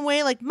the same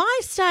way? Like, my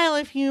style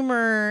of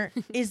humor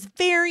is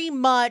very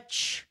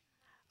much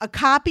a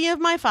copy of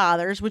my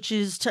father's, which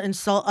is to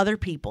insult other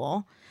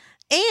people,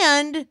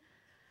 and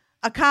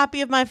a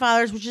copy of my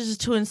father's, which is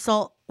to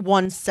insult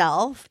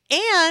oneself.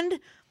 And,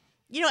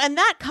 and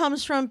that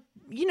comes from,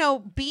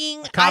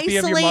 being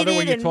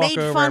isolated and made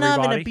fun of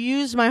and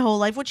abused my whole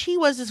life, which he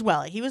was as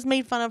well. He was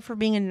made fun of for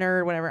being a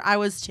nerd, whatever. I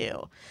was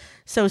too.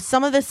 So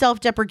some of the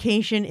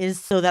self-deprecation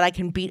is so that I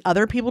can beat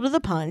other people to the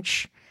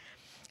punch.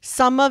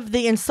 Some of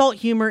the insult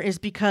humor is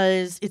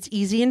because it's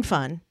easy and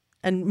fun.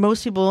 And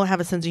most people have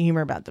a sense of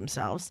humor about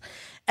themselves.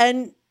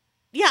 And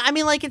yeah, I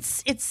mean, like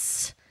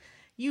it's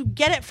you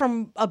get it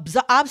from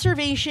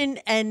observation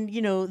and,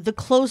 the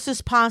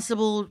closest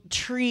possible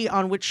tree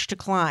on which to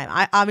climb.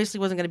 I obviously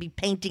wasn't going to be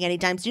painting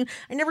anytime soon.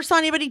 I never saw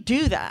anybody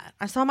do that.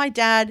 I saw my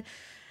dad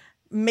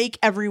make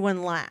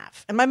everyone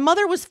laugh. And my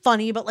mother was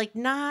funny, but like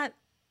not...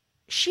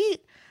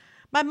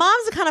 My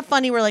mom's the kind of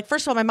funny where, like,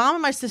 first of all, my mom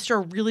and my sister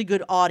are a really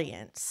good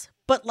audience,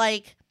 but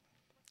like,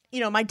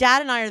 my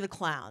dad and I are the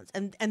clowns,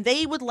 and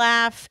they would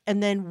laugh,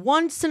 and then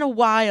once in a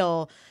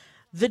while,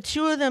 the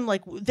two of them,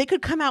 like, they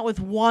could come out with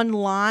one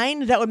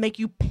line that would make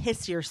you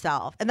piss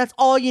yourself, and that's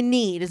all you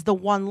need is the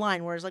one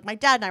line. Whereas, like, my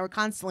dad and I were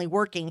constantly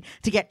working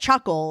to get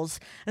chuckles,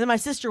 and then my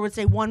sister would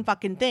say one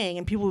fucking thing,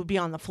 and people would be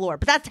on the floor.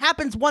 But that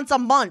happens once a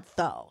month,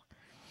 though.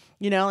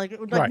 It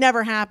would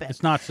never happen.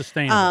 It's not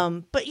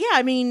sustainable. But yeah,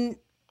 I mean,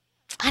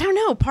 I don't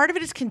know. Part of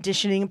it is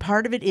conditioning.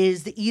 Part of it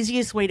is the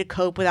easiest way to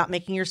cope without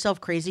making yourself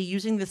crazy,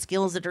 using the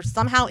skills that are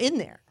somehow in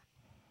there.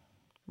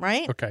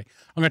 Right? Okay.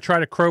 I'm going to try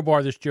to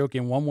crowbar this joke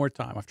in one more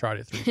time. I've tried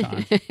it 3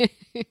 times.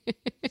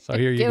 So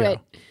here you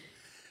go.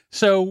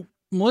 So,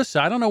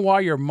 Melissa, I don't know why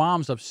your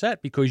mom's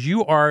upset, because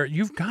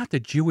you've got the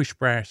Jewish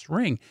brass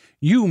ring.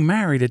 You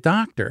married a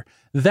doctor.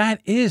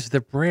 That is the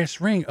brass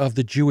ring of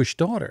the Jewish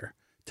daughter.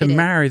 To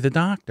marry the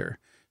doctor.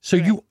 So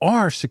you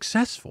are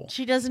successful.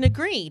 She doesn't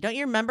agree. Don't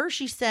you remember?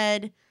 She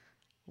said,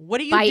 what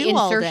do you by do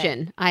insertion,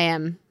 all day? I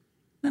am.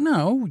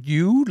 No,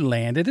 you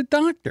landed a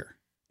doctor.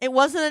 It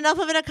wasn't enough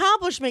of an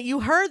accomplishment.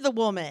 You heard the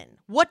woman.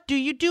 What do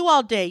you do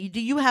all day?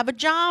 Do you have a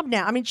job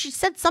now? I mean, she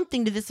said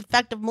something to this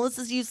effect of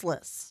Melissa's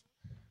useless.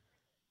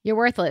 You're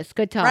worthless.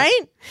 Good talk.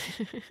 Right?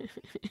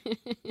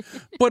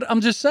 But I'm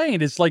just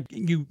saying, it's like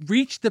you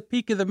reach the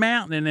peak of the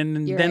mountain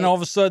and then all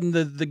of a sudden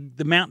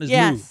the mountain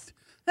is moved.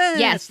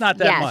 Yes, it's not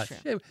that much.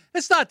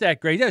 It's not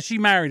that great. Yeah, she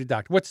married a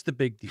doctor. What's the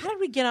big deal? How did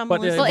we get on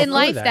Melissa? Well, in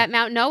life, that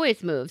mountain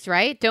always moves,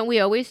 right? Don't we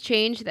always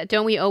change that?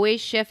 Don't we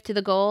always shift to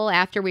the goal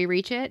after we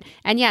reach it?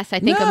 And yes, I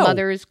think a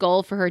mother's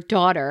goal for her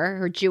daughter,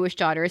 her Jewish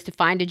daughter, is to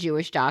find a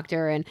Jewish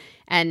doctor.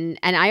 And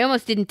I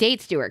almost didn't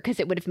date Stuart because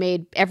it would have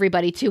made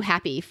everybody too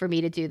happy for me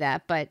to do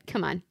that. But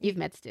come on, you've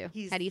met Stu.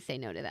 How do you say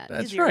no to that?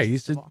 That's right.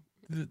 He's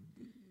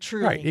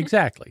Truly. Right,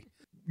 exactly.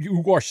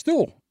 You are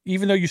still,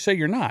 even though you say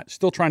you're not,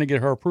 still trying to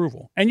get her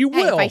approval. And you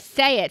will. If I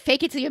say it,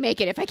 fake it till you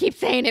make it. If I keep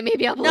saying it,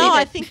 maybe I'll believe it. No,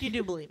 I think you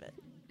do believe it.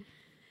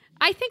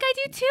 I think I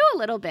do too, a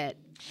little bit.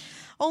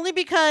 Only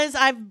because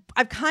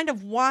I've kind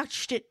of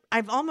watched it.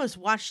 I've almost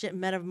watched it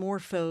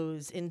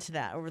metamorphose into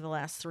that over the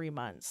last 3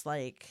 months.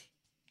 Like,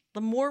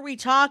 the more we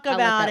talk about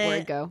I'll let that it,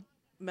 word go.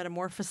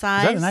 Metamorphosize.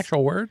 Is that an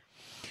actual word?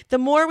 The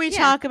more we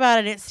talk about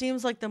it, it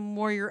seems like the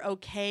more you're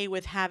okay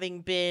with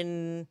having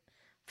been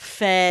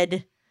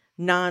fed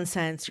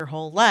nonsense your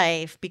whole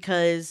life,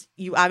 because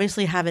you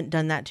obviously haven't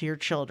done that to your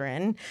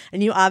children,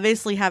 and you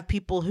obviously have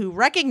people who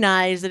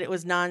recognize that it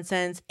was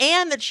nonsense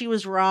and that she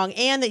was wrong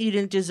and that you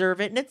didn't deserve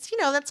it, and it's,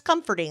 that's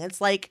comforting.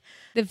 It's like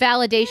the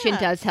validation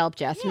does help,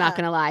 Jess. I'm not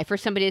gonna lie. For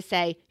somebody to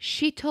say,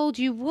 she told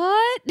you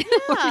what?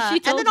 Yeah. She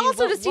told and then you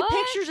also what, to see what?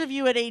 pictures of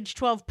you at age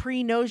 12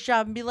 pre-nose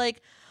job and be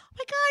like, oh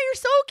my God, you're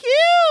so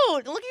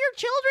cute. Look at your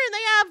children. They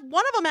have,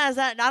 one of them has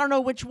that, I don't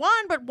know which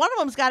one, but one of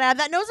them's got to have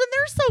that nose and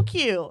they're so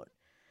cute.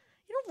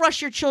 You don't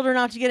rush your children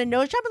out to get a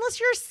nose job unless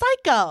you're a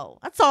psycho.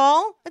 That's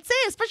all. That's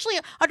it, especially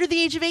under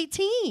the age of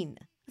 18.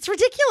 It's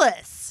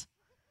ridiculous.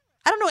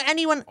 I don't know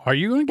anyone. Are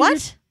you going to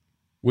What?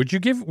 Would you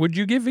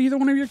give either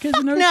one of your kids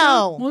a nose no.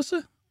 job,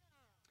 Melissa?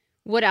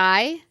 Would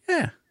I?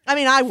 Yeah. I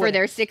mean, I would. For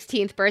their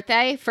 16th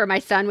birthday, for my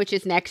son, which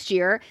is next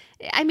year.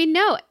 I mean,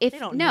 no. They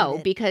don't need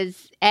it.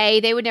 Because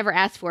they would never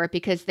ask for it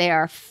because they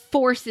are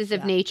forces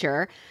of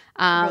nature.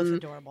 Both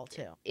adorable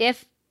too.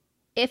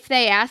 If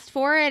they asked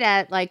for it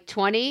at like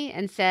 20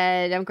 and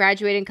said, I'm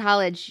graduating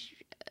college,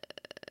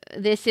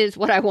 this is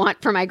what I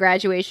want for my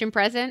graduation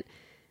present,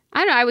 I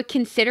don't know, I would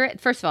consider it.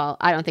 First of all,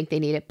 I don't think they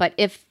need it. But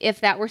if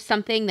that were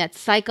something that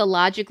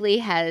psychologically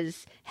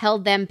has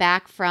held them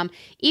back from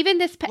even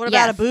this. What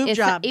about a boob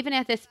job? Even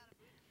at this.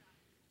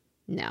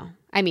 No.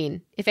 I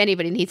mean, if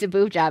anybody needs a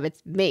boob job,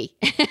 it's me.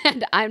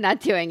 And I'm not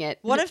doing it.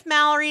 What if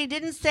Mallory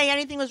didn't say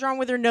anything was wrong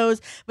with her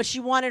nose, but she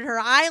wanted her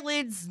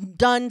eyelids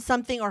done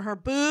something, or her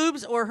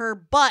boobs, or her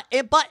butt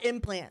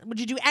implant? Would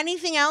you do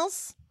anything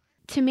else?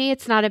 To me,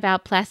 it's not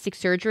about plastic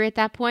surgery at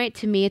that point.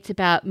 To me, it's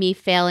about me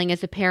failing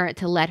as a parent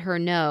to let her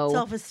know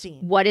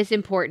self-esteem, what is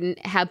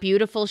important, how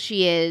beautiful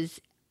she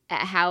is,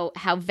 how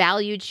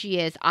valued she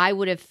is. I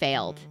would have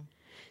failed.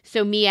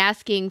 So me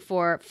asking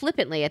for,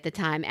 flippantly at the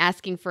time,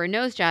 asking for a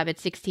nose job at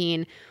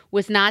 16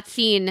 was not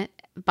seen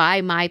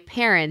by my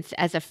parents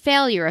as a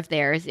failure of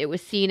theirs. It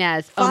was seen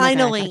as, finally, oh my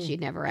God, I thought she'd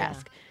never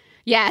ask.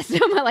 Yes. So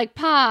I'm like,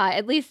 Pa,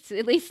 at least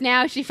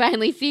now she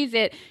finally sees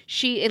it.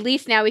 At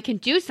least now we can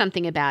do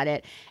something about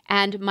it.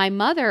 And my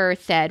mother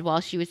said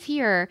while she was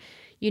here,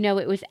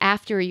 it was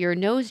after your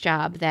nose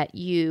job that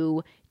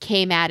you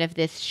came out of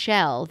this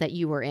shell that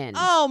you were in.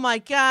 Oh my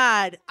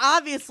God.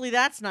 Obviously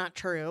that's not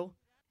true.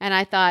 And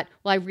I thought,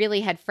 well, I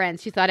really had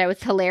friends who thought I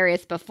was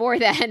hilarious before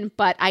then,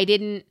 but I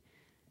don't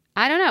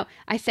know.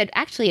 I said,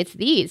 actually, it's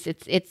these.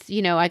 It's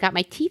I got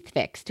my teeth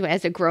fixed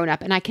as a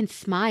grown-up and I can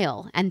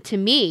smile. And to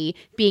me,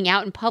 being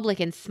out in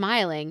public and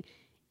smiling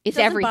is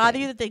everything. Does it bother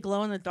you that they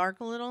glow in the dark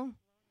a little?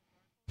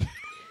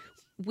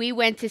 We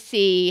went to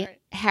see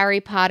Harry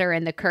Potter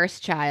and the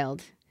Cursed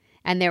Child.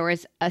 And there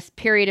was a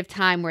period of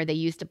time where they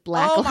used a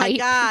black light. Oh my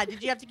God.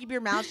 Did you have to keep your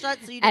mouth shut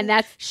so you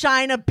didn't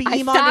shine a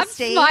beam on the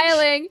stage?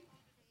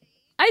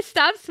 I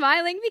stopped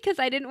smiling because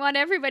I didn't want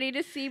everybody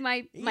to see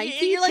my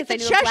teeth. You're like the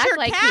Cheshire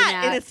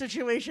Cat in a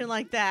situation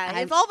like that.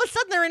 If all of a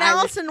sudden they're in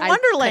Alice in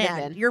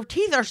Wonderland, your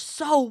teeth are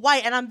so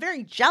white, and I'm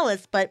very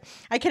jealous, but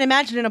I can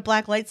imagine in a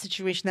black light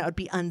situation that would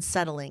be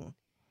unsettling.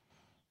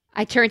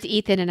 I turned to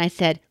Ethan and I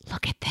said,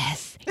 look at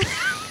this.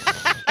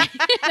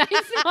 And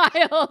I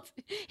smiled.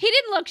 He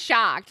didn't look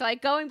shocked.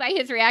 Like, going by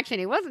his reaction,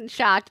 he wasn't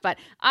shocked, but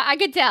I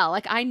could tell.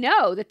 Like, I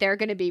know that they're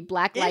going to be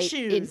black light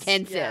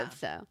intensive. Yeah,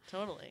 so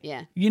totally.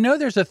 Yeah.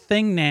 There's a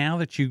thing now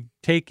that you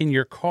take in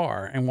your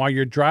car, and while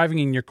you're driving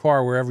in your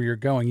car wherever you're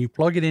going, you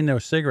plug it into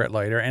a cigarette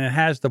lighter, and it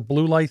has the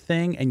blue light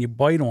thing, and you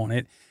bite on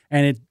it,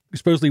 and it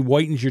supposedly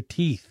whitens your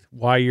teeth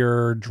while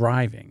you're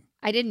driving.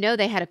 I didn't know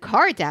they had a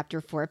car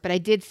adapter for it, but I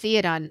did see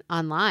it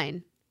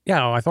online.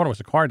 Yeah, I thought it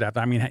was a car adapter.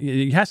 I mean,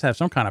 it has to have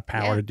some kind of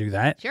power to do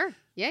that. Sure.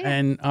 Yeah.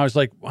 And I was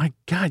like, my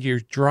God, you're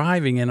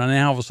driving. And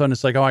now all of a sudden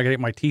it's like, oh, I got to get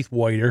my teeth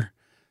whiter.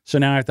 So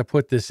now I have to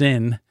put this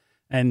in.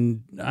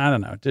 And I don't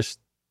know. Just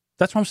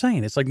that's what I'm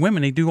saying. It's like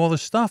women, they do all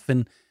this stuff.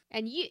 And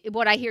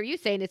what I hear you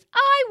saying is,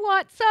 I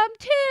want some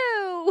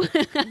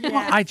too.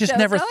 Yeah. I just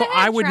never thought,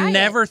 I would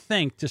never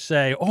think to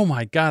say, oh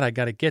my God, I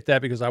got to get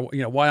that because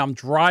while I'm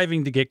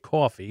driving to get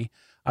coffee,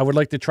 I would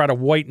like to try to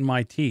whiten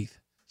my teeth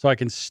so I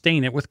can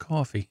stain it with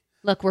coffee.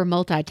 Look, we're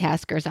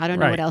multitaskers. I don't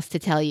know what else to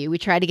tell you. We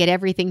try to get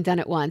everything done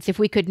at once. If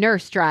we could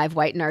nurse, drive,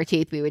 whiten our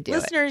teeth, we would do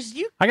Listeners,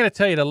 it. I got to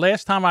tell you, the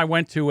last time I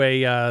went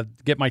to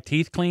get my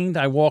teeth cleaned,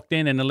 I walked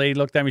in and the lady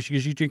looked at me. She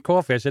goes, you drink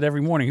coffee? I said, every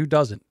morning. Who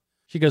doesn't?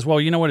 She goes,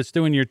 well, you know what it's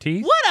doing to your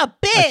teeth? What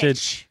a bitch. I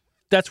said,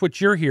 that's what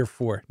you're here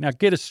for. Now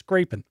get a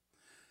scraping.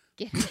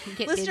 Get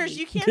Listeners, busy.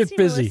 you can't Get see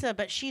busy. Melissa,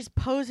 but she's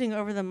posing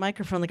over the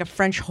microphone like a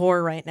French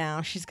whore right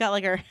now. She's got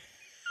like her...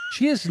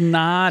 She is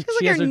not.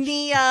 She has her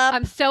knee up.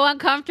 I'm so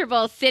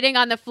uncomfortable sitting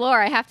on the floor.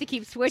 I have to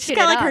keep switching She's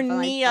got it like up. her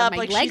knee up,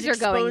 like legs she's are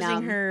going exposing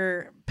numb.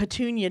 her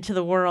petunia to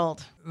the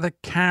world. The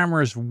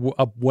camera's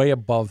way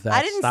above that.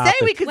 I didn't Stop say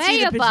it. we could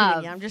see Way the above.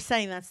 petunia. I'm just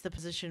saying that's the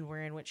position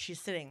we're in which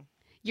she's sitting.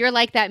 You're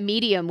like that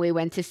medium we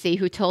went to see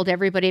who told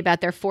everybody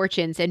about their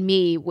fortunes, and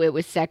me, it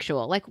was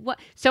sexual. Like, what?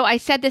 So I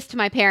said this to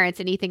my parents,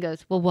 and Ethan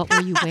goes, well, what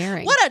were you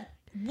wearing? What?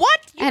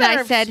 You and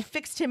I said,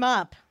 fixed him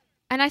up.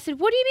 And I said,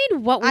 what do you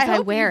mean, what was I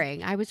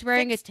wearing? I was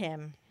wearing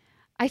him.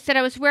 I said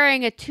I was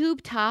wearing a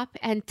tube top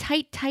and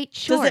tight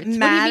shorts. Does it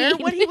matter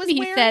what he was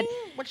wearing? Said,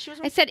 what she was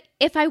wearing? I said,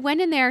 if I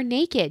went in there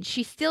naked,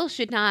 she still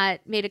should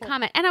not made a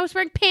comment. And I was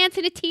wearing pants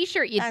and a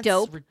T-shirt, That's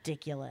dope.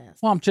 ridiculous.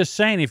 Well, I'm just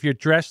saying, if you're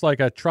dressed like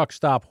a truck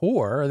stop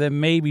whore, then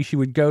maybe she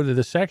would go to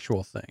the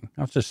sexual thing.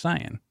 I was just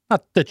saying.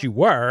 Not that you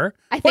were.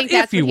 I think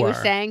that's what he was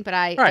were. saying, but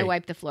I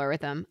wiped the floor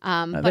with him.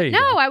 But no,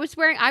 go. I was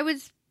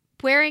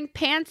wearing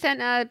pants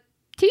and a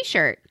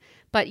T-shirt.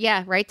 But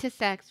yeah, right to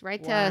sex,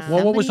 right to.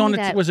 Well, what was on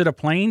it? Was it a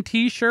plain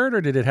T-shirt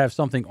or did it have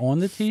something on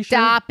the T-shirt?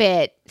 Stop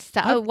it!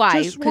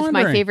 Why? Because my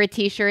wondering. favorite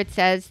T-shirt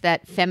says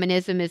that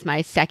feminism is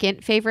my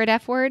second favorite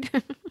F word.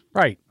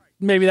 Right.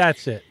 Maybe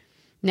that's it.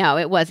 No,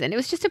 it wasn't. It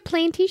was just a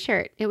plain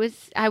T-shirt.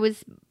 I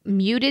was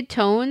muted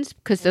tones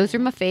because those are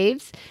my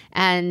faves,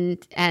 and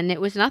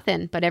it was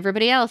nothing. But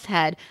everybody else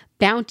had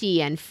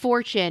bounty and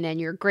fortune,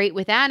 and you're great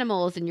with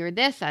animals, and you're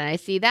this, and I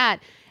see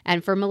that.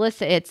 And for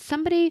Melissa, it's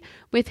somebody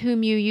with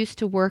whom you used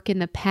to work in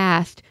the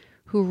past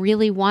who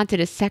really wanted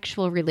a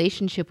sexual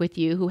relationship with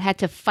you, who had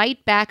to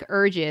fight back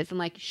urges and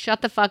like,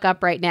 shut the fuck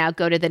up right now,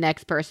 go to the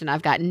next person.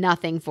 I've got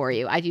nothing for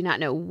you. I do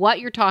not know what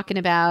you're talking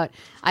about.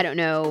 I don't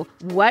know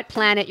what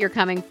planet you're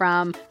coming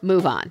from.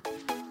 Move on.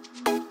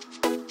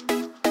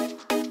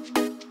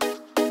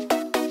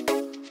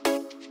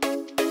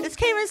 This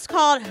game is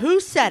called Who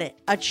Said It?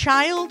 A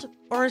Child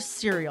or a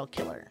Serial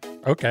Killer?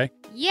 Okay.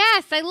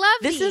 Yes, I love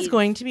this. This is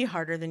going to be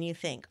harder than you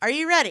think. Are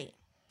you ready?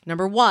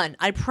 Number 1,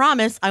 I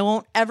promise I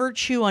won't ever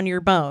chew on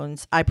your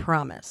bones. I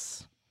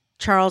promise.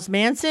 Charles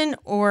Manson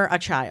or a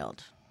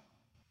child?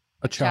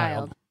 A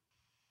child.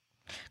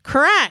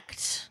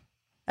 Correct.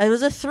 It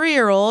was a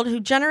 3-year-old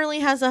who generally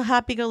has a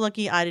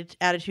happy-go-lucky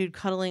attitude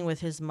cuddling with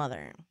his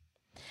mother.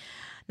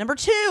 Number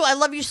 2, I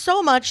love you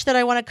so much that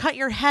I want to cut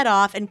your head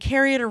off and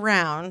carry it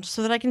around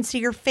so that I can see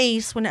your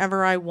face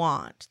whenever I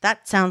want.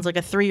 That sounds like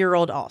a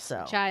 3-year-old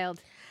also. Child.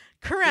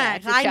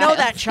 Correct. Yeah, I know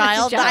that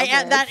child.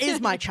 That is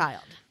my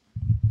child.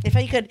 If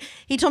I could,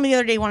 he told me the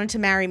other day he wanted to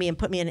marry me and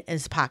put me in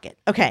his pocket.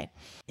 Okay.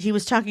 He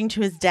was talking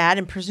to his dad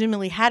and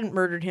presumably hadn't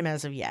murdered him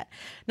as of yet.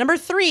 Number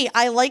 3,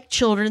 I like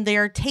children. They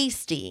are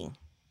tasty.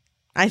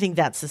 I think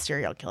that's the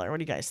serial killer. What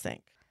do you guys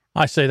think?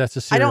 I say that's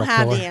a serial killer. I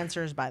don't have the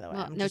answers, by the way.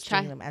 Well, I'm just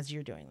doing them as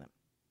you're doing them.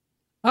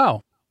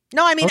 Oh.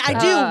 No, I mean, okay.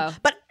 I do,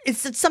 but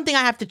it's something I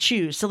have to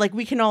choose. So, like,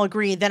 we can all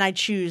agree, then I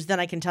choose, then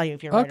I can tell you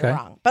if you're right or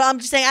wrong. But I'm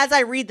just saying, as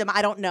I read them,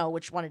 I don't know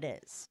which one it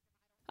is.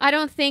 I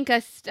don't think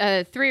a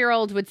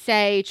 3-year-old would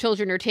say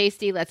children are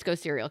tasty. Let's go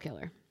serial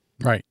killer.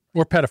 Right.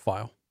 Or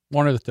pedophile.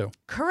 One of the two.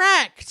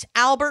 Correct.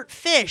 Albert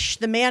Fish,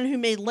 the man who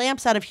made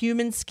lamps out of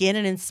human skin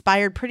and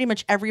inspired pretty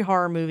much every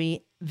horror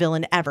movie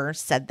villain ever,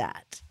 said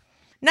that.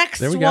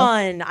 Next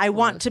one. I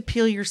want to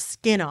peel your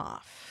skin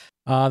off.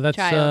 That's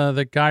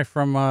the guy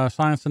from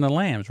Silence of the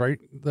Lambs, right?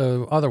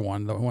 The other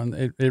one, the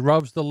one it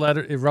rubs the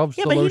letter, it rubs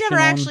the lotion. Yeah, but he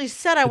never actually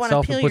said I want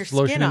to peel your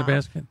skin off. In the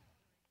basket.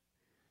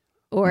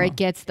 Or it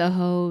gets the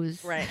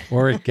hose. Right.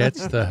 Or it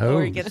gets the hose.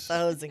 Or it gets the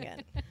hose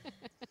again.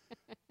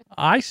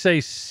 I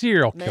say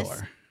serial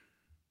killer.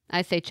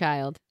 I say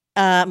child.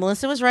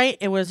 Melissa was right.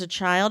 It was a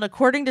child.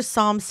 According to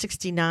Psalm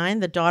 69,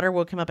 the daughter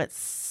woke him up at...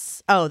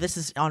 Oh, this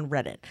is on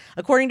Reddit.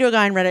 According to a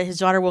guy on Reddit, his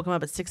daughter woke him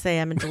up at 6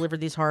 a.m. and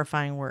delivered these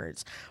horrifying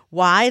words.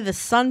 Why? The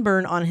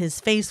sunburn on his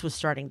face was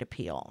starting to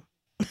peel.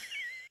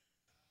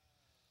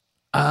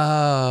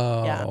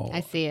 Oh. Yeah,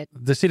 I see it.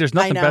 There's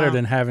nothing better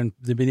than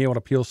being able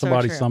to peel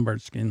somebody's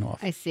sunburned skin off.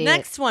 I see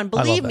Next one.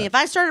 Believe me, if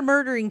I started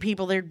murdering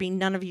people, there'd be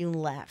none of you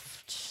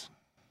left.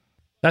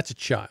 That's a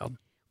child.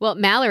 Well,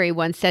 Mallory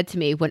once said to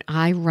me, when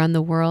I run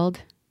the world,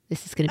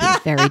 this is going to be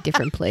a very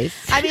different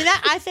place. I mean,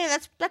 I think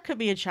that could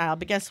be a child,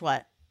 but guess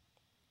what?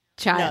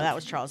 Child. No, that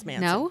was Charles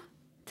Manson. No?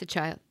 It's a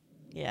child.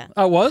 Yeah.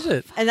 Oh, was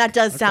it? And that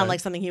does sound like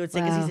something he would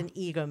say because he's an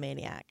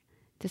egomaniac.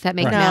 Does that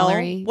make Right.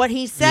 Mallory? No, what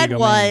he said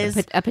was,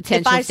 a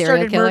potential if I serial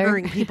started killer?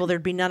 murdering people,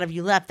 there'd be none of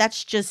you left.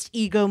 That's just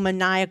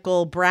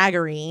egomaniacal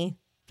braggery.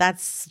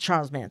 That's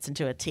Charles Manson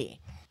to a T.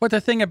 But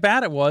the thing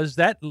about it was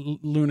that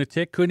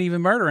lunatic couldn't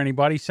even murder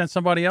anybody. He sent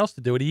somebody else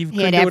to do it. He even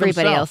couldn't do it himself. He had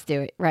everybody else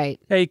do it. Right.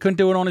 Hey, he couldn't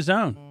do it on his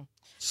own.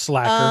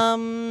 Slacker.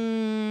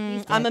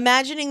 I'm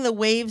imagining the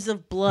waves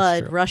of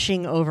blood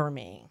rushing over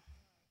me.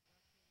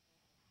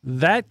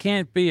 That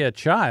can't be a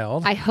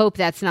child. I hope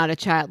that's not a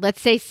child.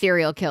 Let's say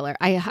serial killer.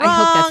 I hope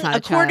that's not a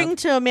child. According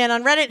to a man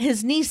on Reddit,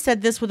 his niece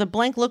said this with a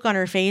blank look on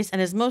her face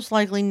and has most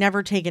likely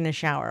never taken a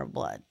shower of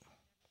blood.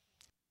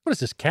 What is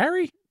this,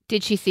 Carrie?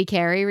 Did she see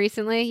Carrie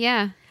recently?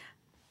 Yeah.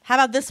 How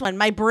about this one?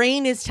 My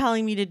brain is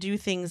telling me to do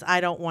things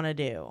I don't want to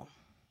do.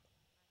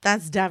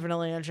 That's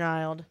definitely a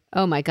child.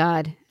 Oh, my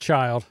God.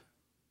 Child.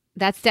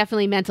 That's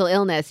definitely mental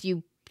illness.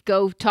 You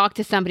go talk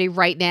to somebody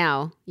right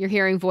now. You're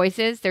hearing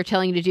voices. They're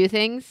telling you to do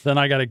things. Then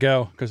I got to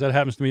go because that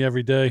happens to me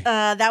every day.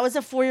 That was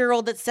a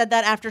 4-year-old that said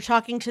that after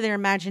talking to their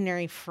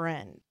imaginary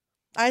friend.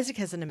 Isaac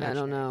has an imaginary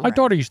I don't know. My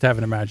daughter used to have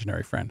an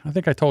imaginary friend. I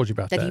think I told you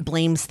about that. That he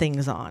blames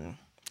things on.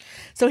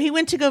 So he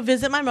went to go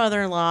visit my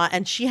mother-in-law,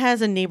 and she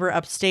has a neighbor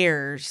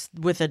upstairs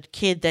with a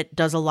kid that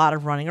does a lot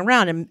of running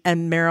around.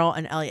 And Meryl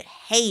and Elliot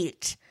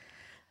hate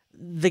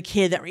the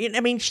kid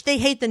they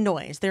hate the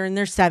noise. They're in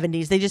their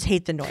 70s. They just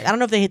hate the noise. I don't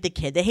know if they hate the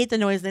kid. They hate the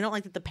noise. They don't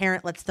like that the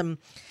parent lets them,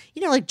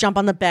 like jump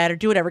on the bed or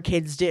do whatever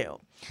kids do.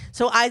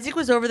 So Isaac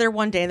was over there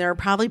one day, and they were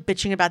probably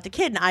bitching about the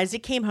kid. And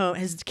Isaac came home.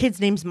 His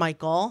kid's name's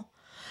Michael.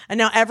 And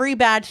now every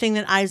bad thing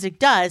that Isaac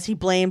does, he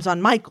blames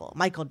on Michael.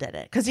 Michael did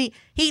it. Because he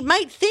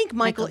might think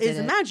Michael is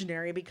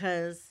imaginary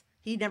because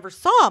he never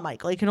saw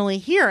Michael. He can only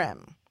hear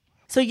him.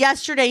 So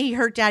yesterday he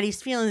hurt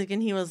Daddy's feelings,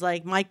 and he was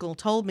like, Michael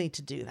told me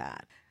to do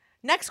that.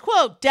 Next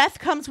quote, death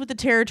comes with the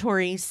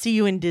territory. See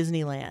you in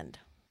Disneyland.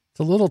 It's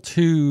a little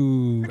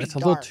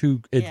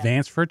too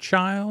advanced for a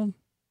child.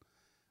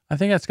 I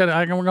think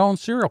I'm going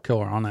serial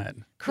killer on that.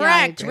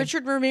 Correct. Yeah,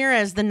 Richard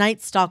Ramirez, the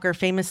Night Stalker,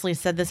 famously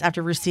said this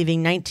after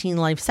receiving 19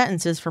 life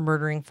sentences for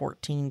murdering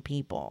 14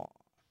 people.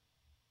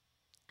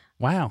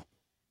 Wow.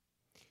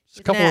 It's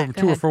a couple of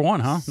 2 for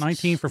 1, huh?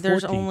 19 for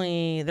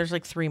 14. There's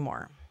like 3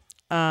 more.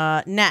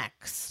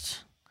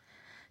 Next.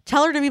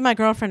 Tell her to be my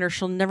girlfriend or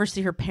she'll never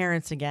see her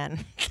parents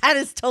again. That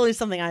is totally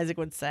something Isaac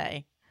would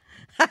say.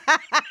 That's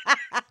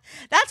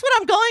what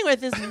I'm going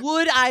with is,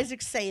 would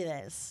Isaac say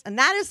this? And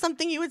that is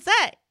something he would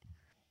say.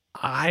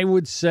 I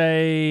would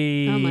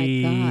say... Oh,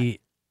 my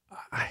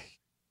God.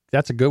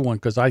 That's a good one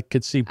because I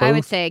could see both. I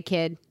would say a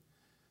kid.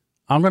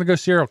 I'm going to go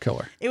serial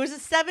killer. It was a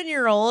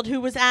 7-year-old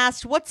who was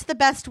asked, what's the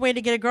best way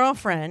to get a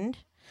girlfriend?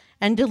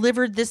 And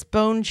delivered this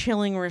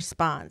bone-chilling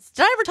response.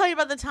 Did I ever tell you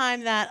about the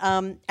time that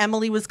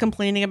Emily was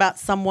complaining about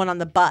someone on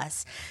the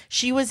bus?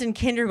 She was in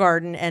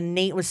kindergarten and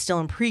Nate was still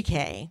in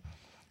pre-K.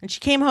 And she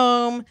came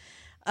home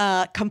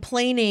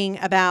complaining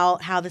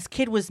about how this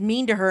kid was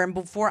mean to her. And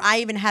before I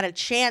even had a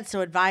chance to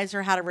advise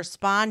her how to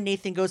respond,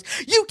 Nathan goes,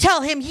 you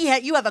tell him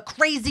you have a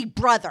crazy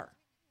brother.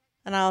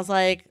 And I was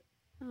like,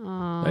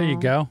 aww. There you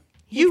go.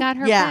 You got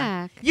her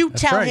back. You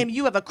tell him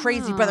you have a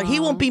crazy brother. He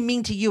won't be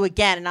mean to you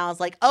again. And I was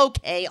like,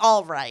 okay,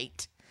 all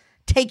right.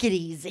 Take it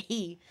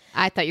easy.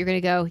 I thought you were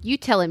going to go, you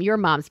tell him your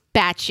mom's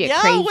batshit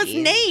crazy. No, it was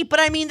Nate. But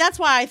I mean, that's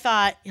why I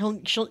thought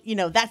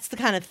that's the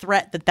kind of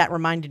threat that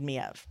reminded me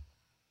of.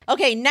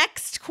 Okay,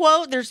 next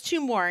quote. There's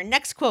 2 more.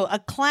 Next quote. A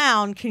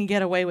clown can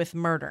get away with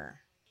murder.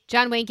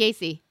 John Wayne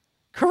Gacy.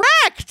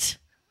 Correct.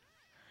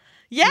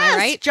 Yes.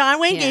 Right? John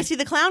Wayne Gacy,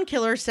 the clown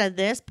killer, said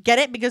this. Get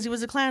it? Because he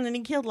was a clown and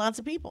he killed lots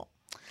of people.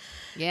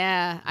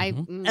 Yeah.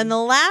 And the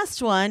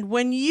last one,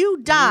 when you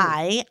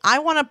die, I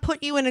want to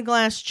put you in a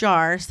glass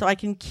jar so I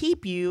can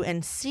keep you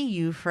and see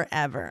you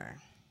forever.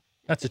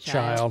 That's a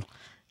child.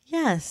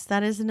 Yes,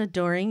 that is an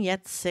adoring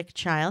yet sick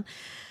child.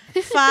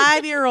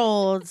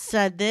 5-year-old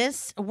said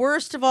this.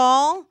 Worst of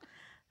all,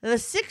 the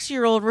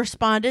 6-year-old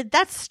responded,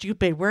 that's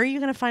stupid. Where are you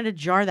going to find a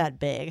jar that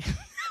big?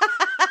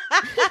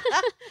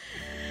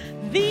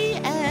 The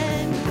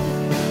end.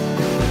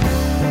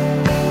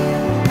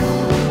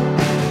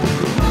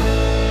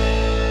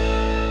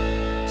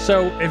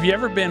 So, have you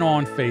ever been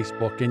on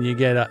Facebook and you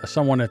get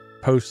someone to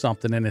post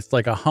something and it's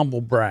like a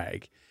humble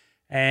brag?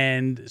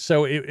 And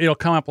so it'll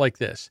come up like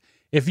this.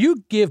 If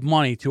you give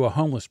money to a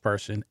homeless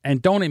person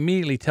and don't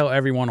immediately tell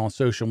everyone on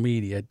social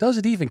media, does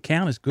it even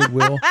count as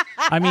goodwill?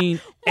 I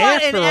mean, what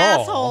after an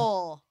all,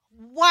 asshole.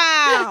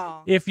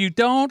 Wow. If you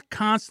don't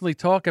constantly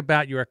talk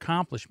about your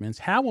accomplishments,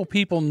 how will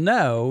people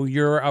know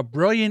you're a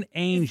brilliant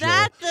angel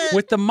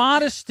with the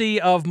modesty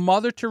of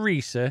Mother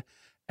Teresa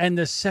and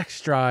the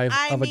sex drive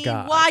of a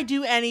god? Why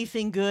do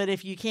anything good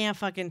if you can't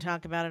fucking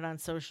talk about it on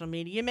social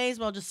media? You may as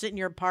well just sit in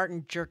your apart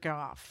and jerk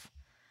off.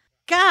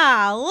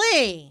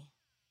 Golly.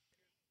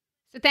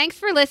 So thanks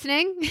for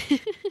listening.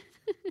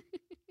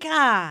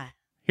 God.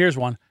 Here's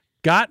one.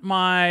 Got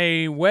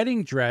my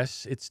wedding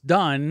dress. It's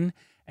done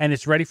and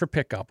it's ready for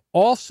pickup.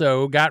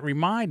 Also got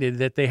reminded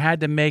that they had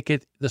to make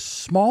it the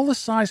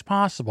smallest size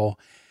possible.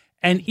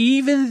 And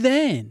even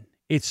then,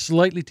 it's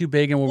slightly too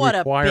big and will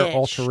require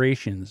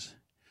alterations.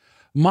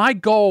 My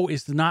goal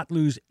is to not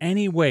lose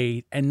any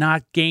weight and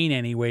not gain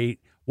any weight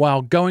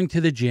while going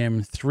to the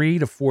gym 3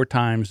 to 4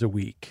 times a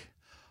week.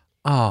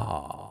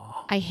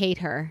 Ah. I hate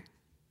her.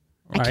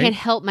 Right? I can't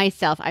help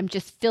myself. I'm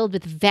just filled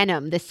with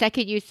venom. The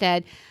second you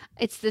said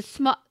it's the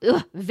small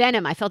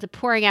venom, I felt it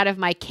pouring out of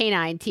my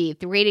canine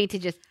teeth, waiting to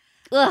just.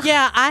 Ugh.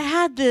 Yeah, I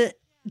had the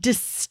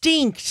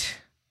distinct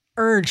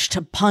urge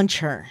to punch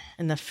her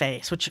in the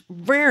face, which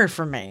rare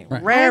for me.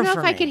 Right. Rare I don't know for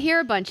if me. I could hear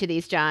a bunch of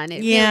these, John.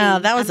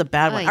 That was a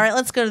bad one. All right,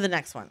 let's go to the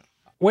next one.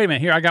 Wait a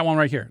minute. Here, I got one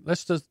right here.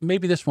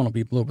 Maybe this one will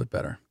be a little bit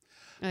better.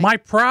 Right. My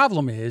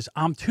problem is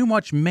I'm too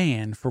much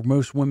man for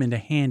most women to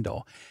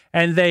handle,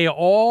 and they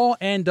all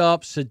end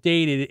up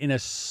sedated in a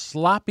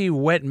sloppy,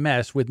 wet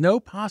mess with no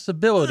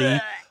possibility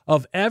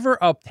of ever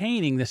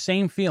obtaining the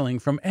same feeling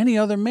from any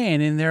other man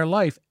in their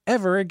life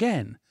ever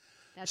again.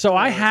 So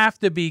I have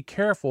to be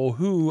careful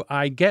who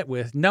I get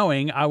with,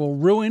 knowing I will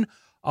ruin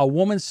a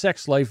woman's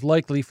sex life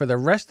likely for the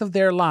rest of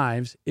their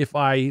lives if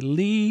I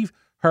leave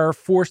her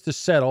forced to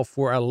settle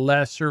for a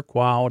lesser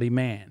quality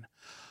man.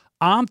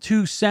 I'm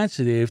too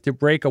sensitive to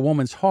break a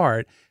woman's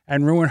heart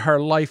and ruin her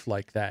life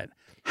like that.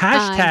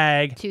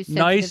 Hashtag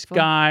nice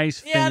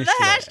guys finish last. Yeah,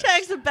 the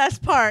hashtag's the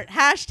best part.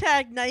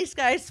 Hashtag nice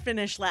guys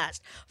finish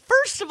last.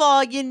 First of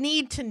all, you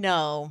need to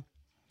know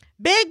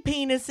big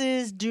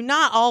penises do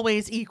not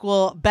always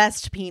equal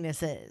best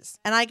penises.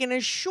 And I can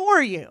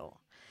assure you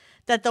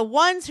that the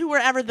ones who were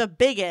ever the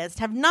biggest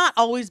have not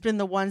always been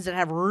the ones that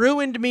have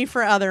ruined me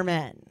for other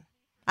men.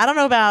 I don't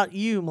know about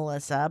you,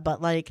 Melissa,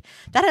 but like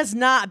that has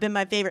not been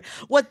my favorite.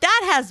 What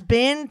that has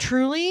been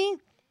truly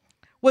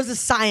was a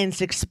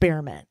science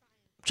experiment.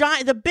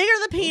 The bigger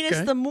the penis,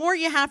 the more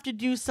you have to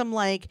do some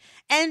like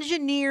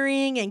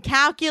engineering and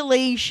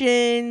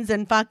calculations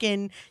and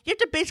fucking, you have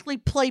to basically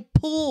play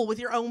pool with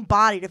your own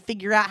body to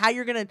figure out how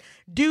you're going to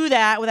do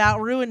that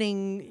without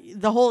ruining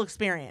the whole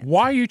experience.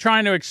 Why are you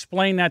trying to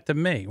explain that to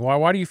me?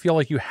 Why do you feel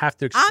like you have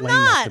to explain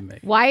that to me?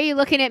 Why are you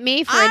looking at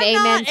me for an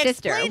amen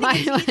sister? I'm not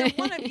explaining it to either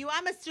one of you.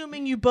 I'm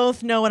assuming you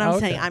both know what I'm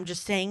saying. I'm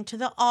just saying to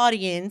the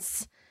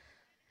audience,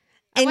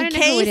 in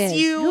case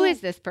who is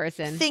this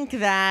person? Think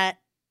that.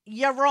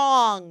 You're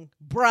wrong,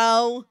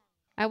 bro.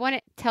 I want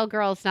to tell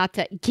girls not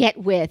to get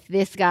with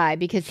this guy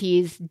because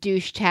he's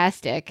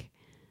douche-tastic.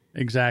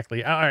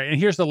 Exactly. All right, and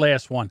here's the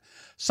last one.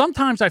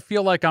 Sometimes I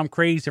feel like I'm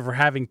crazy for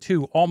having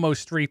 2,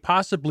 almost 3,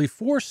 possibly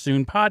 4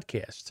 soon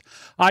podcasts.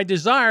 I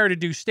desire to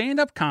do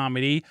stand-up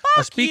comedy,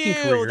 a speaking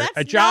career,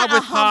 a job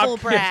with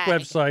podcast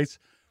websites,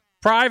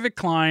 private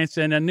clients,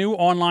 and a new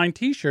online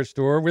T-shirt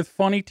store with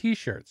funny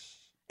T-shirts.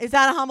 Is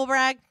that a humble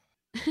brag?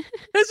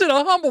 Is it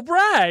a humble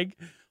brag?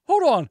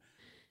 Hold on.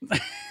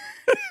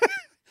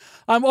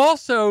 I'm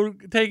also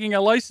taking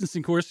a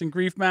licensing course in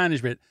grief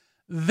management.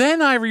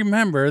 Then I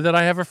remember that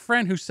I have a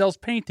friend who sells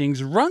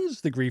paintings,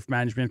 runs the grief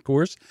management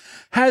course,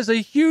 has a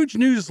huge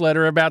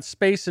newsletter about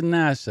space and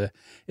NASA.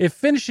 Is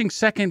finishing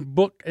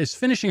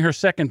her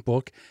second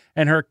book,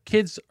 and her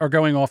kids are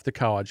going off to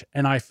college,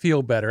 and I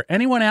feel better.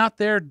 Anyone out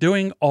there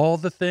doing all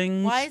the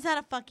things? Why is that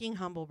a fucking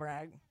humble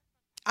brag?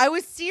 I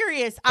was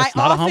serious. I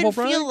often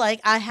feel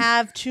like I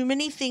have too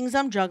many things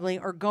I'm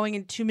juggling or going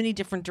in too many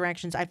different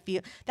directions. I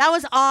feel that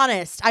was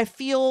honest. I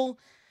feel.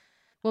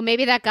 Well,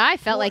 maybe that guy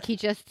felt like he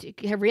just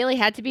really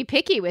had to be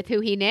picky with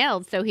who he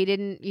nailed so he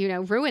didn't,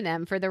 ruin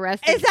them for the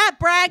rest of. Is that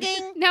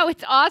bragging? No,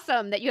 it's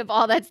awesome that you have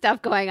all that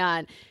stuff going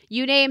on.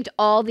 You named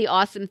all the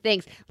awesome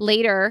things.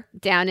 Later,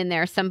 down in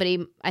there,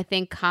 somebody, I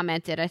think,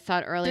 commented. I saw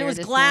it earlier. It was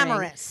this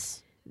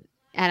glamorous. Morning,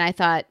 and I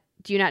thought,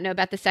 do you not know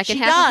about the second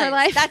half of her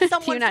life? That's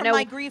someone from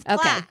my grief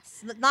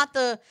class. Not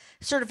the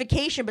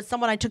certification, but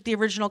someone I took the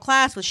original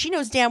class with. She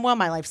knows damn well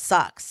my life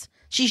sucks.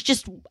 She's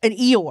just an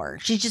Eeyore.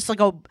 She's just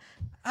like a...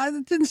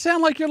 It didn't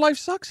sound like your life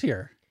sucks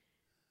here.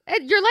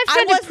 Your life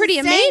sounded pretty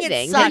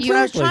amazing. What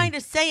I was trying to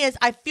say is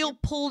I feel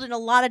pulled in a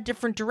lot of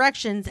different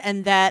directions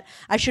and that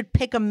I should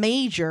pick a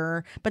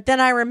major. But then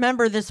I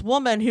remember this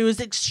woman who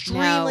is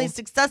extremely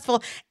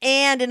successful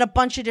and in a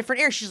bunch of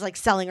different areas. She's like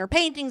selling her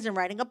paintings and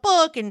writing a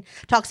book and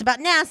talks about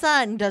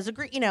NASA and does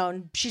agree,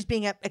 and she's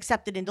being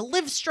accepted into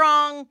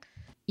Livestrong.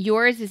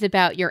 Yours is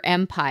about your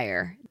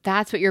empire.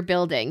 That's what you're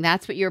building.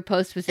 That's what your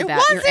post was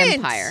about, your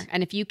empire.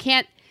 And if you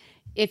can't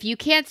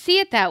see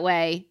it that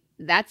way,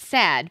 that's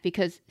sad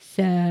because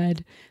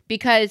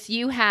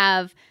you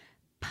have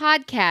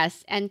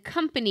podcasts and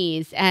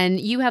companies and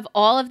you have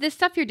all of this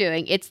stuff you're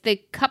doing. It's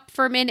the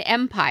Kupferman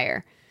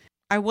empire.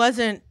 I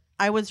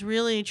was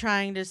really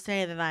trying to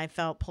say that I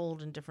felt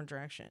pulled in different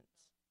directions.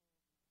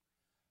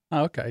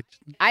 Oh, okay.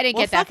 I didn't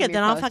get that from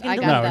your I'll post. fucking I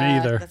delete No,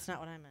 neither. That's not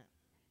what I meant.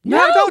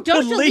 No, don't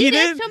delete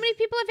it. So many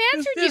people have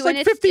answered There's you.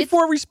 like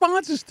 54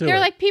 responses to it. They're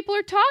like, people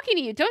are talking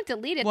to you. Don't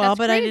delete it. Well, That's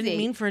but crazy. I didn't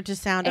mean for it to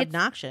sound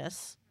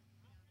obnoxious.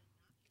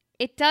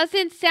 It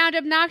doesn't sound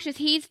obnoxious.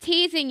 He's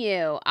teasing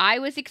you. I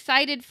was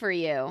excited for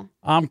you.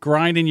 I'm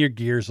grinding your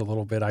gears a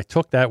little bit. I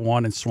took that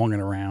one and swung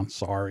it around.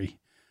 Sorry.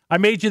 I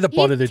made you the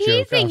butt of the joke.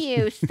 He's teasing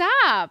you.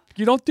 Stop.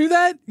 You don't do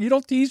that? You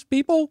don't tease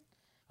people?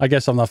 I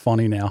guess I'm not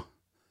funny now.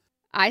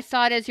 I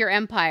saw it as your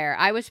empire.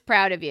 I was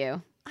proud of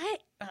you.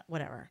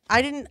 Whatever.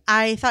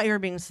 I thought you were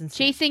being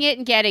sincere. Chasing it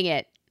and getting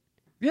it.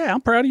 Yeah,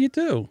 I'm proud of you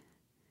too.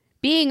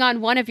 Being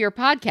on one of your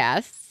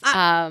podcasts.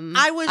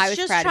 I was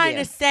just trying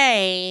to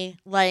say,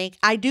 like,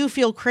 I do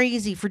feel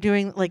crazy for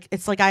doing, like,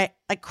 it's like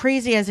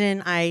crazy as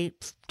in I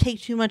take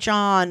too much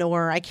on,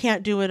 or I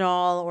can't do it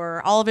all,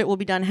 or all of it will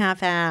be done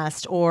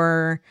half-assed,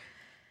 or,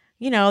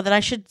 that I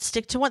should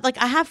stick to one. Like,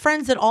 I have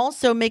friends that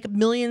also make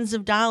millions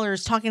of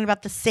dollars talking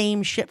about the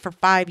same shit for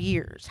 5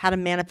 years, how to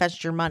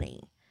manifest your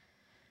money.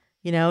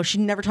 She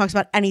never talks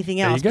about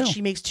anything else, but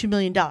she makes $2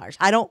 million.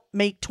 I don't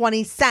make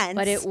 20 cents.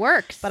 But it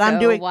works. But I'm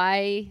doing...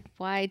 Why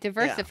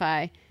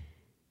diversify? Yeah.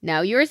 Now,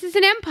 yours is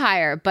an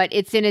empire, but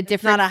it's in a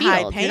different field.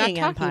 Not a high-paying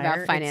You're not talking empire.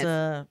 about finance. It's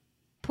a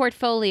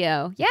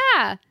portfolio.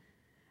 Yeah.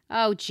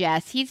 Oh,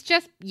 Jess, he's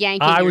just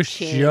yanking I your was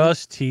chain.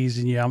 just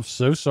teasing you. I'm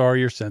so sorry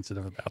you're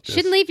sensitive about this.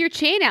 Shouldn't leave your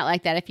chain out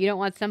like that if you don't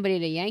want somebody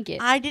to yank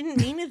it. I didn't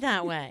mean it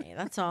that way.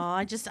 That's all.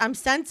 I'm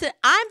sensitive.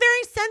 I'm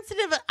very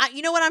sensitive.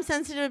 You know what I'm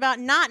sensitive about?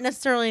 Not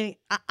necessarily.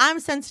 I'm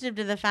sensitive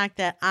to the fact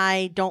that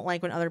I don't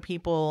like when other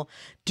people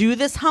do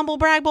this humble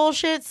brag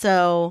bullshit.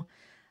 So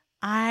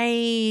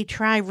I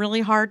try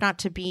really hard not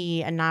to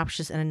be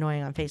obnoxious and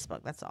annoying on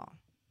Facebook. That's all.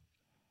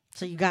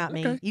 So you got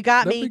me. Okay. You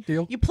got No me. big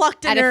deal. You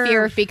plucked a Out nerve. of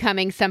fear of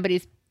becoming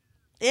somebody's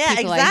Yeah,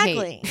 people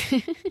exactly.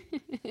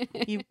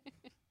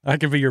 I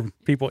could be your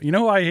people. You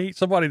know who I hate?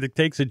 Somebody that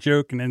takes a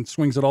joke and then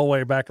swings it all the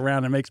way back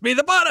around and makes me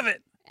the butt of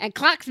it. and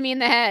clocks me in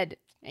the head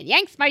and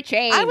yanks my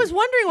chain. I was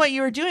wondering what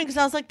you were doing because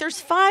I was like, there's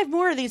 5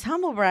 more of these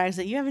humble brags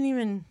that you haven't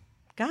even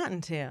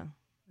gotten to.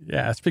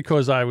 Yeah, it's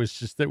because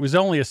it was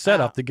only a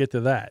setup to get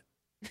to that.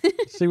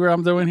 See what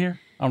I'm doing here?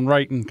 I'm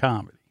writing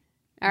comedy.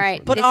 All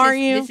right. But are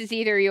you? This is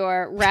either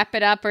your wrap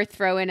it up or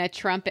throw in a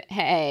Trump.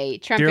 Hey,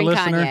 Trump Dear and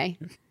listener.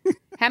 Kanye.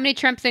 How many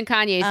Trumps and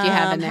Kanyes do you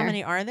have in there? How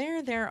many are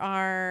there? There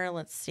are,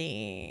 let's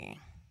see,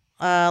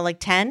 like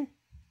 10.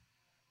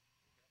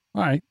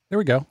 All right, there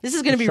we go. This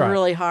is going to be Let's try it.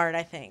 really hard,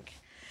 I think.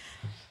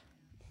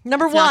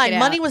 Number Let's knock one, it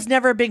money out. was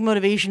never a big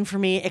motivation for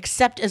me,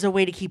 except as a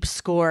way to keep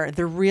score.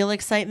 The real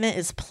excitement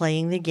is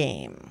playing the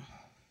game.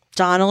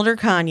 Donald or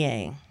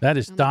Kanye? That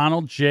is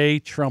Donald J.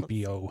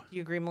 Trumpio.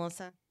 You agree,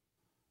 Melissa?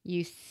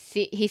 You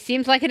see, he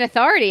seems like an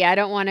authority. I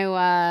don't want to.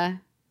 I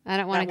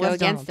don't want to That go was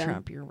against Donald him.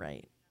 Trump. You're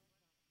right.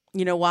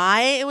 You know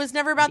why it was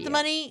never about the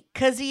money?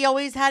 Because he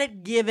always had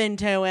it given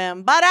to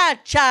him.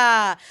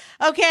 Baracha.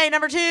 Okay,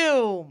 number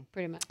 2.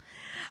 Pretty much.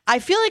 I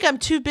feel like I'm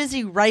too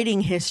busy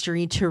writing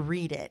history to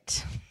read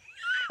it.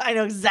 I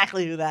know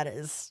exactly who that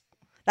is.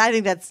 I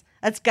think that's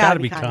gotta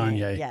be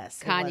Kanye.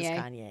 Yes, Kanye. It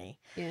was Kanye.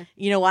 Yeah.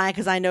 You know why?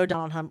 Because I know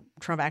Donald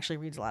Trump actually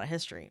reads a lot of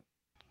history.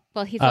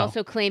 Well, he's Oh.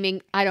 also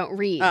claiming I don't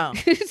read. Oh.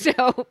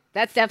 So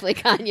that's definitely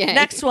Kanye.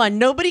 Next one.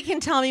 Nobody can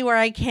tell me where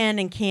I can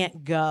and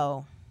can't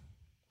go.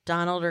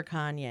 Donald or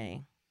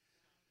Kanye?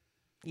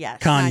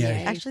 Yes.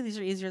 Kanye. Actually, these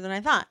are easier than I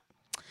thought.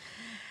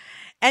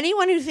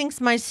 Anyone who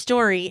thinks my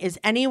story is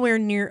anywhere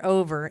near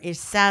over is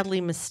sadly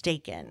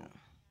mistaken.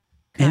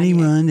 Kanye.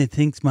 Anyone that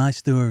thinks my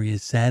story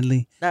is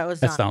sadly... That's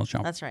Donald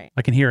Trump. That's right.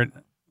 I can hear it.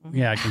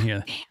 Yeah, I can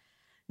hear it.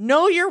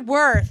 Know your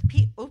worth.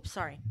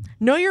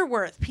 Know your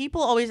worth.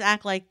 People always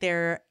act like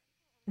they're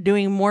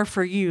doing more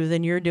for you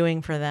than you're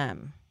doing for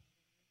them.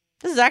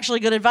 This is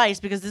actually good advice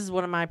because this is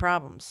one of my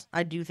problems.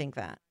 I do think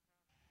that.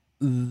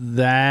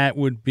 That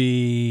would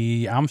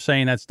be... I'm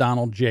saying that's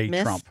Donald J.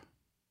 Miss? Trump.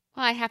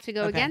 Well, I have to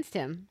go Okay. against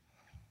him.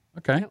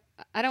 Okay.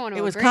 I don't want to.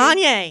 It was agree.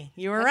 Kanye.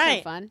 You were That's no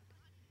right. fun.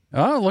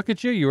 Oh, look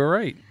at you. You were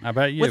right. How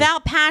about you?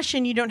 Without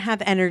passion, you don't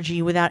have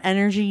energy. Without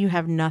energy, you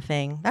have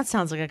nothing. That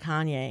sounds like a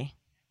Kanye.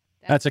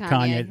 That's a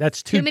Kanye.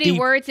 That's too many deep.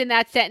 words in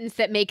that sentence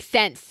that make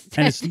sense.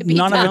 And it's, to be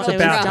none of Donald it's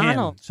about Trump. him.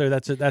 Donald. So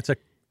that's a...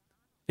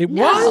 It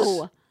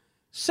No.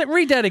 was?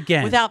 Read that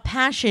again. Without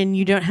passion,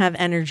 you don't have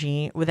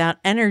energy. Without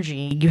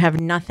energy, you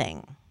have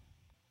nothing.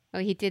 Oh,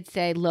 he did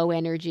say low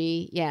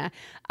energy. Yeah.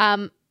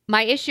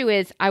 My issue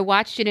is I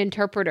watched an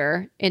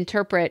interpreter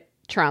interpret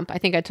Trump. I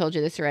think I told you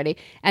this already.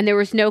 And there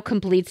was no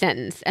complete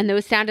sentence. And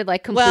those sounded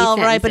like complete Well,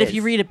 sentences. right, but if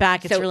you read it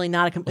back, it's So- really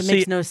not. It See-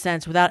 makes no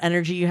sense. Without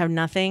energy, you have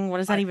nothing. What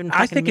does that even?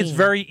 I fucking think it's mean?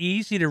 very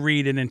easy to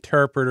read an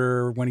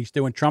interpreter when he's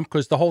doing Trump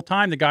because the whole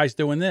time the guy's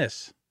doing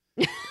this.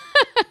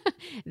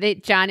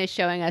 John is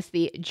showing us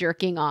the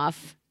jerking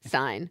off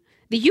sign.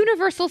 The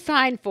universal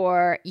sign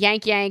for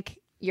yank, yank,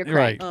 you're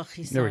Right. correct. Ugh,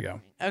 he's There we so go.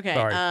 funny. Okay.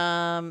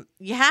 Sorry.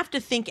 You have to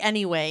think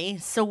anyway.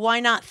 So why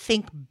not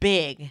think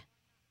big?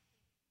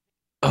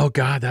 Oh,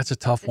 God, that's a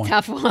tough one.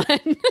 Tough one.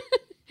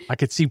 I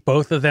could see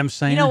both of them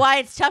saying You know it. why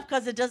it's tough?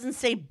 Because it doesn't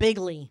say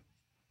bigly.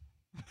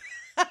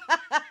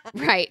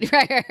 right.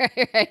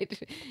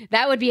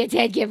 That would be a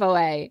dead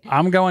giveaway.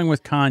 I'm going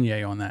with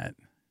Kanye on that.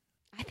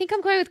 I think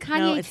I'm going with Kanye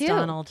No, it's too.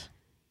 Donald.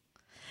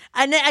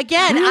 And then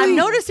again, I'm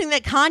noticing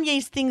that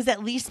Kanye's things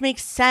at least make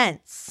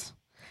sense.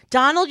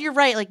 Donald, you're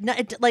right.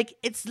 Like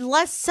it's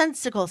less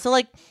sensical. So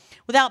like,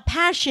 without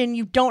passion,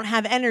 you don't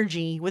have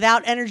energy.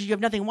 Without energy, you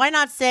have nothing. Why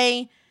not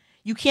say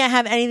you can't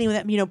have anything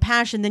without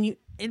passion? Then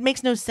it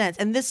makes no sense.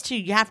 And this too,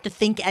 you have to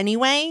think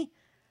anyway.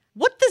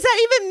 What does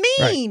that even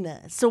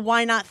mean? So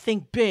why not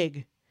think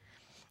big?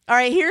 All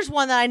right, here's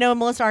one that I know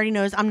Melissa already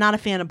knows. I'm not a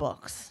fan of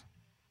books.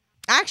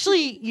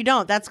 Actually, you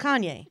don't. That's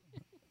Kanye.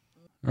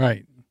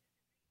 Right.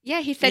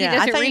 Yeah, he said Yeah, he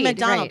doesn't I thought read. you meant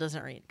Donald right.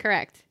 doesn't read.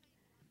 Correct.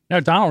 No,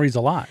 Donald reads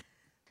a lot.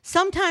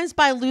 Sometimes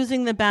by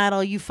losing the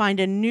battle, you find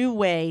a new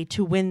way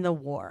to win the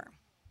war.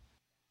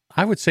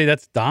 I would say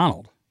that's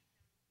Donald.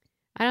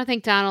 I don't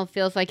think Donald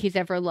feels like he's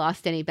ever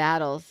lost any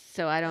battles,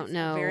 so I don't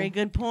know. Very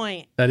good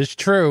point. That is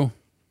true.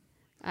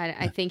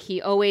 I think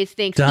he always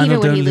thinks, Donald even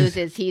when he don't lose.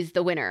 loses, he's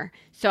the winner.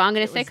 So I'm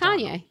going to say was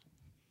Donald. Kanye.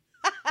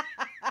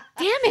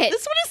 Damn it.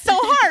 This one is so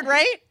hard,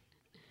 right?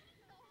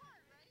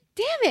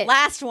 Damn it.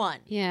 Last one.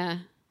 Yeah.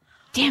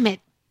 Damn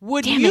it.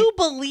 Would Damn you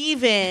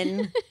believe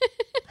in...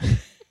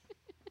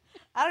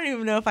 I don't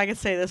even know if I can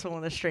say this one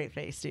with a straight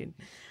face, dude.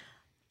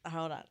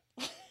 Hold on.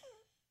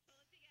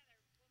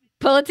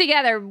 Pull it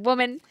together,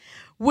 woman.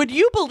 Would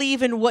you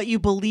believe in what you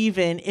believe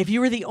in if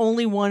you were the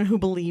only one who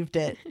believed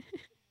it?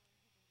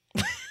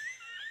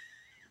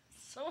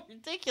 So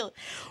ridiculous.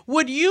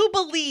 Would you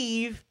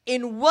believe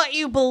in what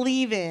you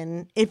believe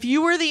in if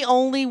you were the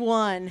only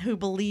one who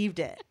believed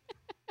it?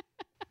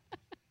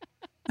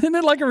 Isn't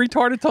it like a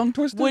retarded tongue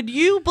twister? Would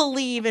you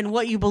believe in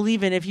what you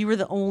believe in if you were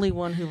the only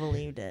one who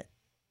believed it?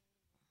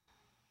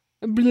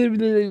 I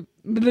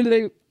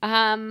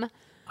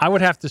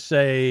would have to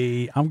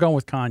say I'm going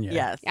with Kanye.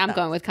 Yes. I'm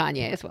going with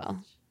Kanye as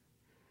well.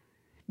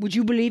 Would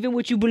you believe in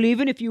what you believe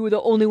in if you were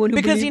the only one who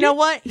believed it? Because you know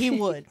what? He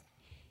would.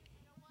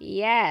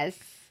 Yes.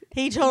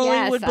 He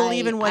totally would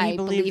believe in what he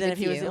believed in if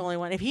he was the only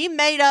one. If he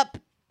made up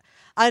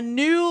a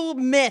new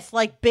myth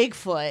like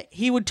Bigfoot,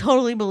 he would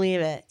totally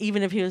believe it,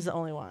 even if he was the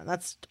only one.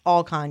 That's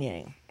all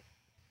Kanye.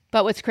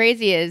 But what's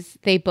crazy is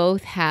they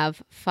both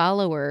have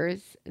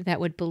followers that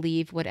would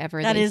believe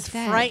whatever that they is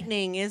said.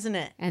 Frightening, isn't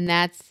it? And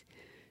that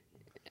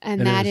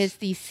is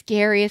the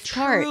scariest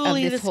part of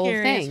Truly this the whole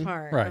scariest thing.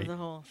 Part Right. of the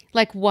whole.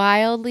 Like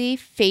wildly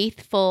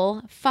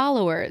faithful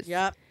followers.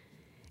 Yep.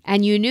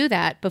 And you knew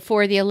that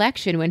before the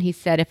election when he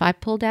said, if I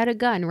pulled out a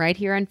gun right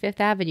here on Fifth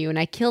Avenue and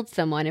I killed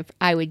someone, if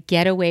I would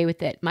get away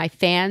with it, my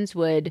fans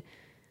would.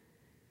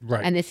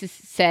 Right. And this is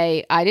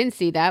say, I didn't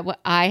see that.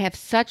 I have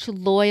such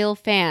loyal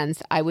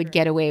fans, I would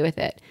get away with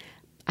it.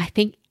 I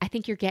think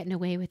you're getting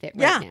away with it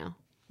right now.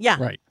 Yeah.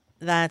 Right.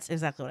 That's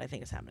exactly what I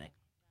think is happening.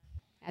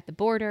 At the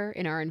border,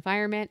 in our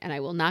environment, and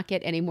I will not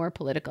get any more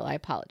political. I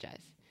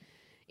apologize.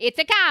 It's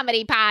a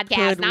comedy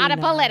podcast, not a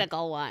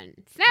political one.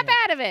 Snap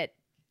out of it.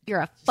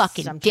 You're a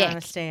fucking I'm dick.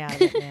 trying to stay out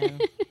of it, man.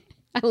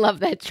 I love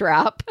that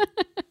drop.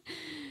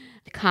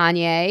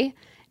 Kanye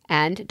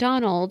and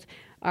Donald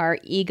are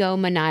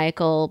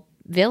egomaniacal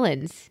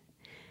villains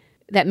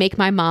that make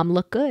my mom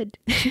look good.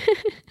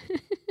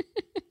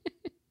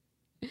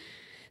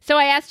 So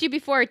I asked you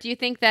before, do you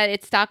think that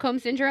it's Stockholm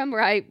Syndrome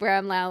where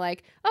I'm now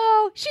like,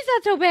 oh, she's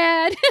not so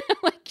bad.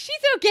 Like,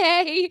 she's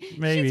okay.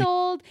 Maybe. She's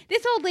old.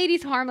 This old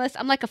lady's harmless.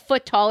 I'm like a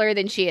foot taller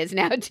than she is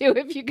now, too,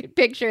 if you could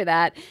picture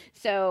that.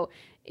 So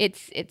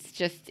it's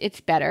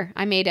better.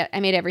 I made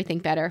everything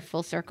better.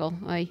 Full circle.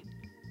 All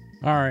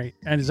right.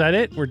 And is that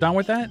it? We're done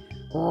with that?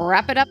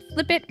 Wrap it up,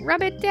 flip it,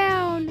 rub it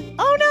down.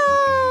 Oh, no.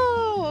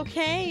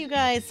 Okay, you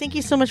guys. Thank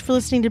you so much for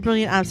listening to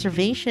Brilliant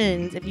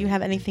Observations. If you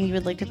have anything you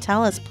would like to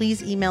tell us,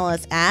 please email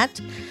us at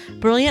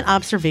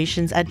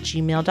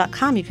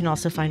brilliantobservations@gmail.com. You can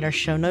also find our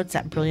show notes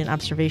at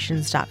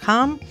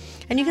brilliantobservations.com.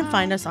 And you can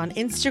find us on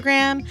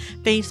Instagram,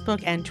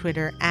 Facebook, and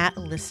Twitter at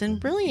Listen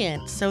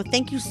Brilliant. So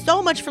thank you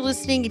so much for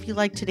listening. If you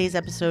liked today's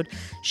episode,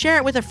 share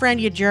it with a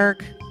friend, you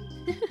jerk.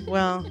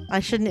 Well,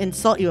 I shouldn't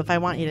insult you if I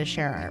want you to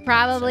share our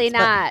Probably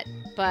episodes, not,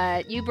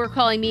 but you were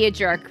calling me a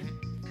jerk.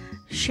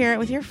 Share it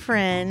with your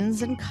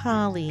friends and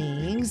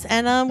colleagues.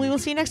 And we will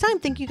see you next time.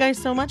 Thank you guys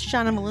so much,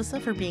 John and Melissa,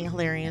 for being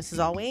hilarious as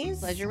always.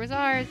 Pleasure was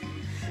ours.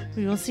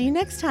 We will see you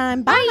next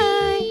time.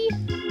 Bye.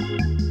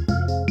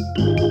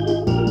 Bye.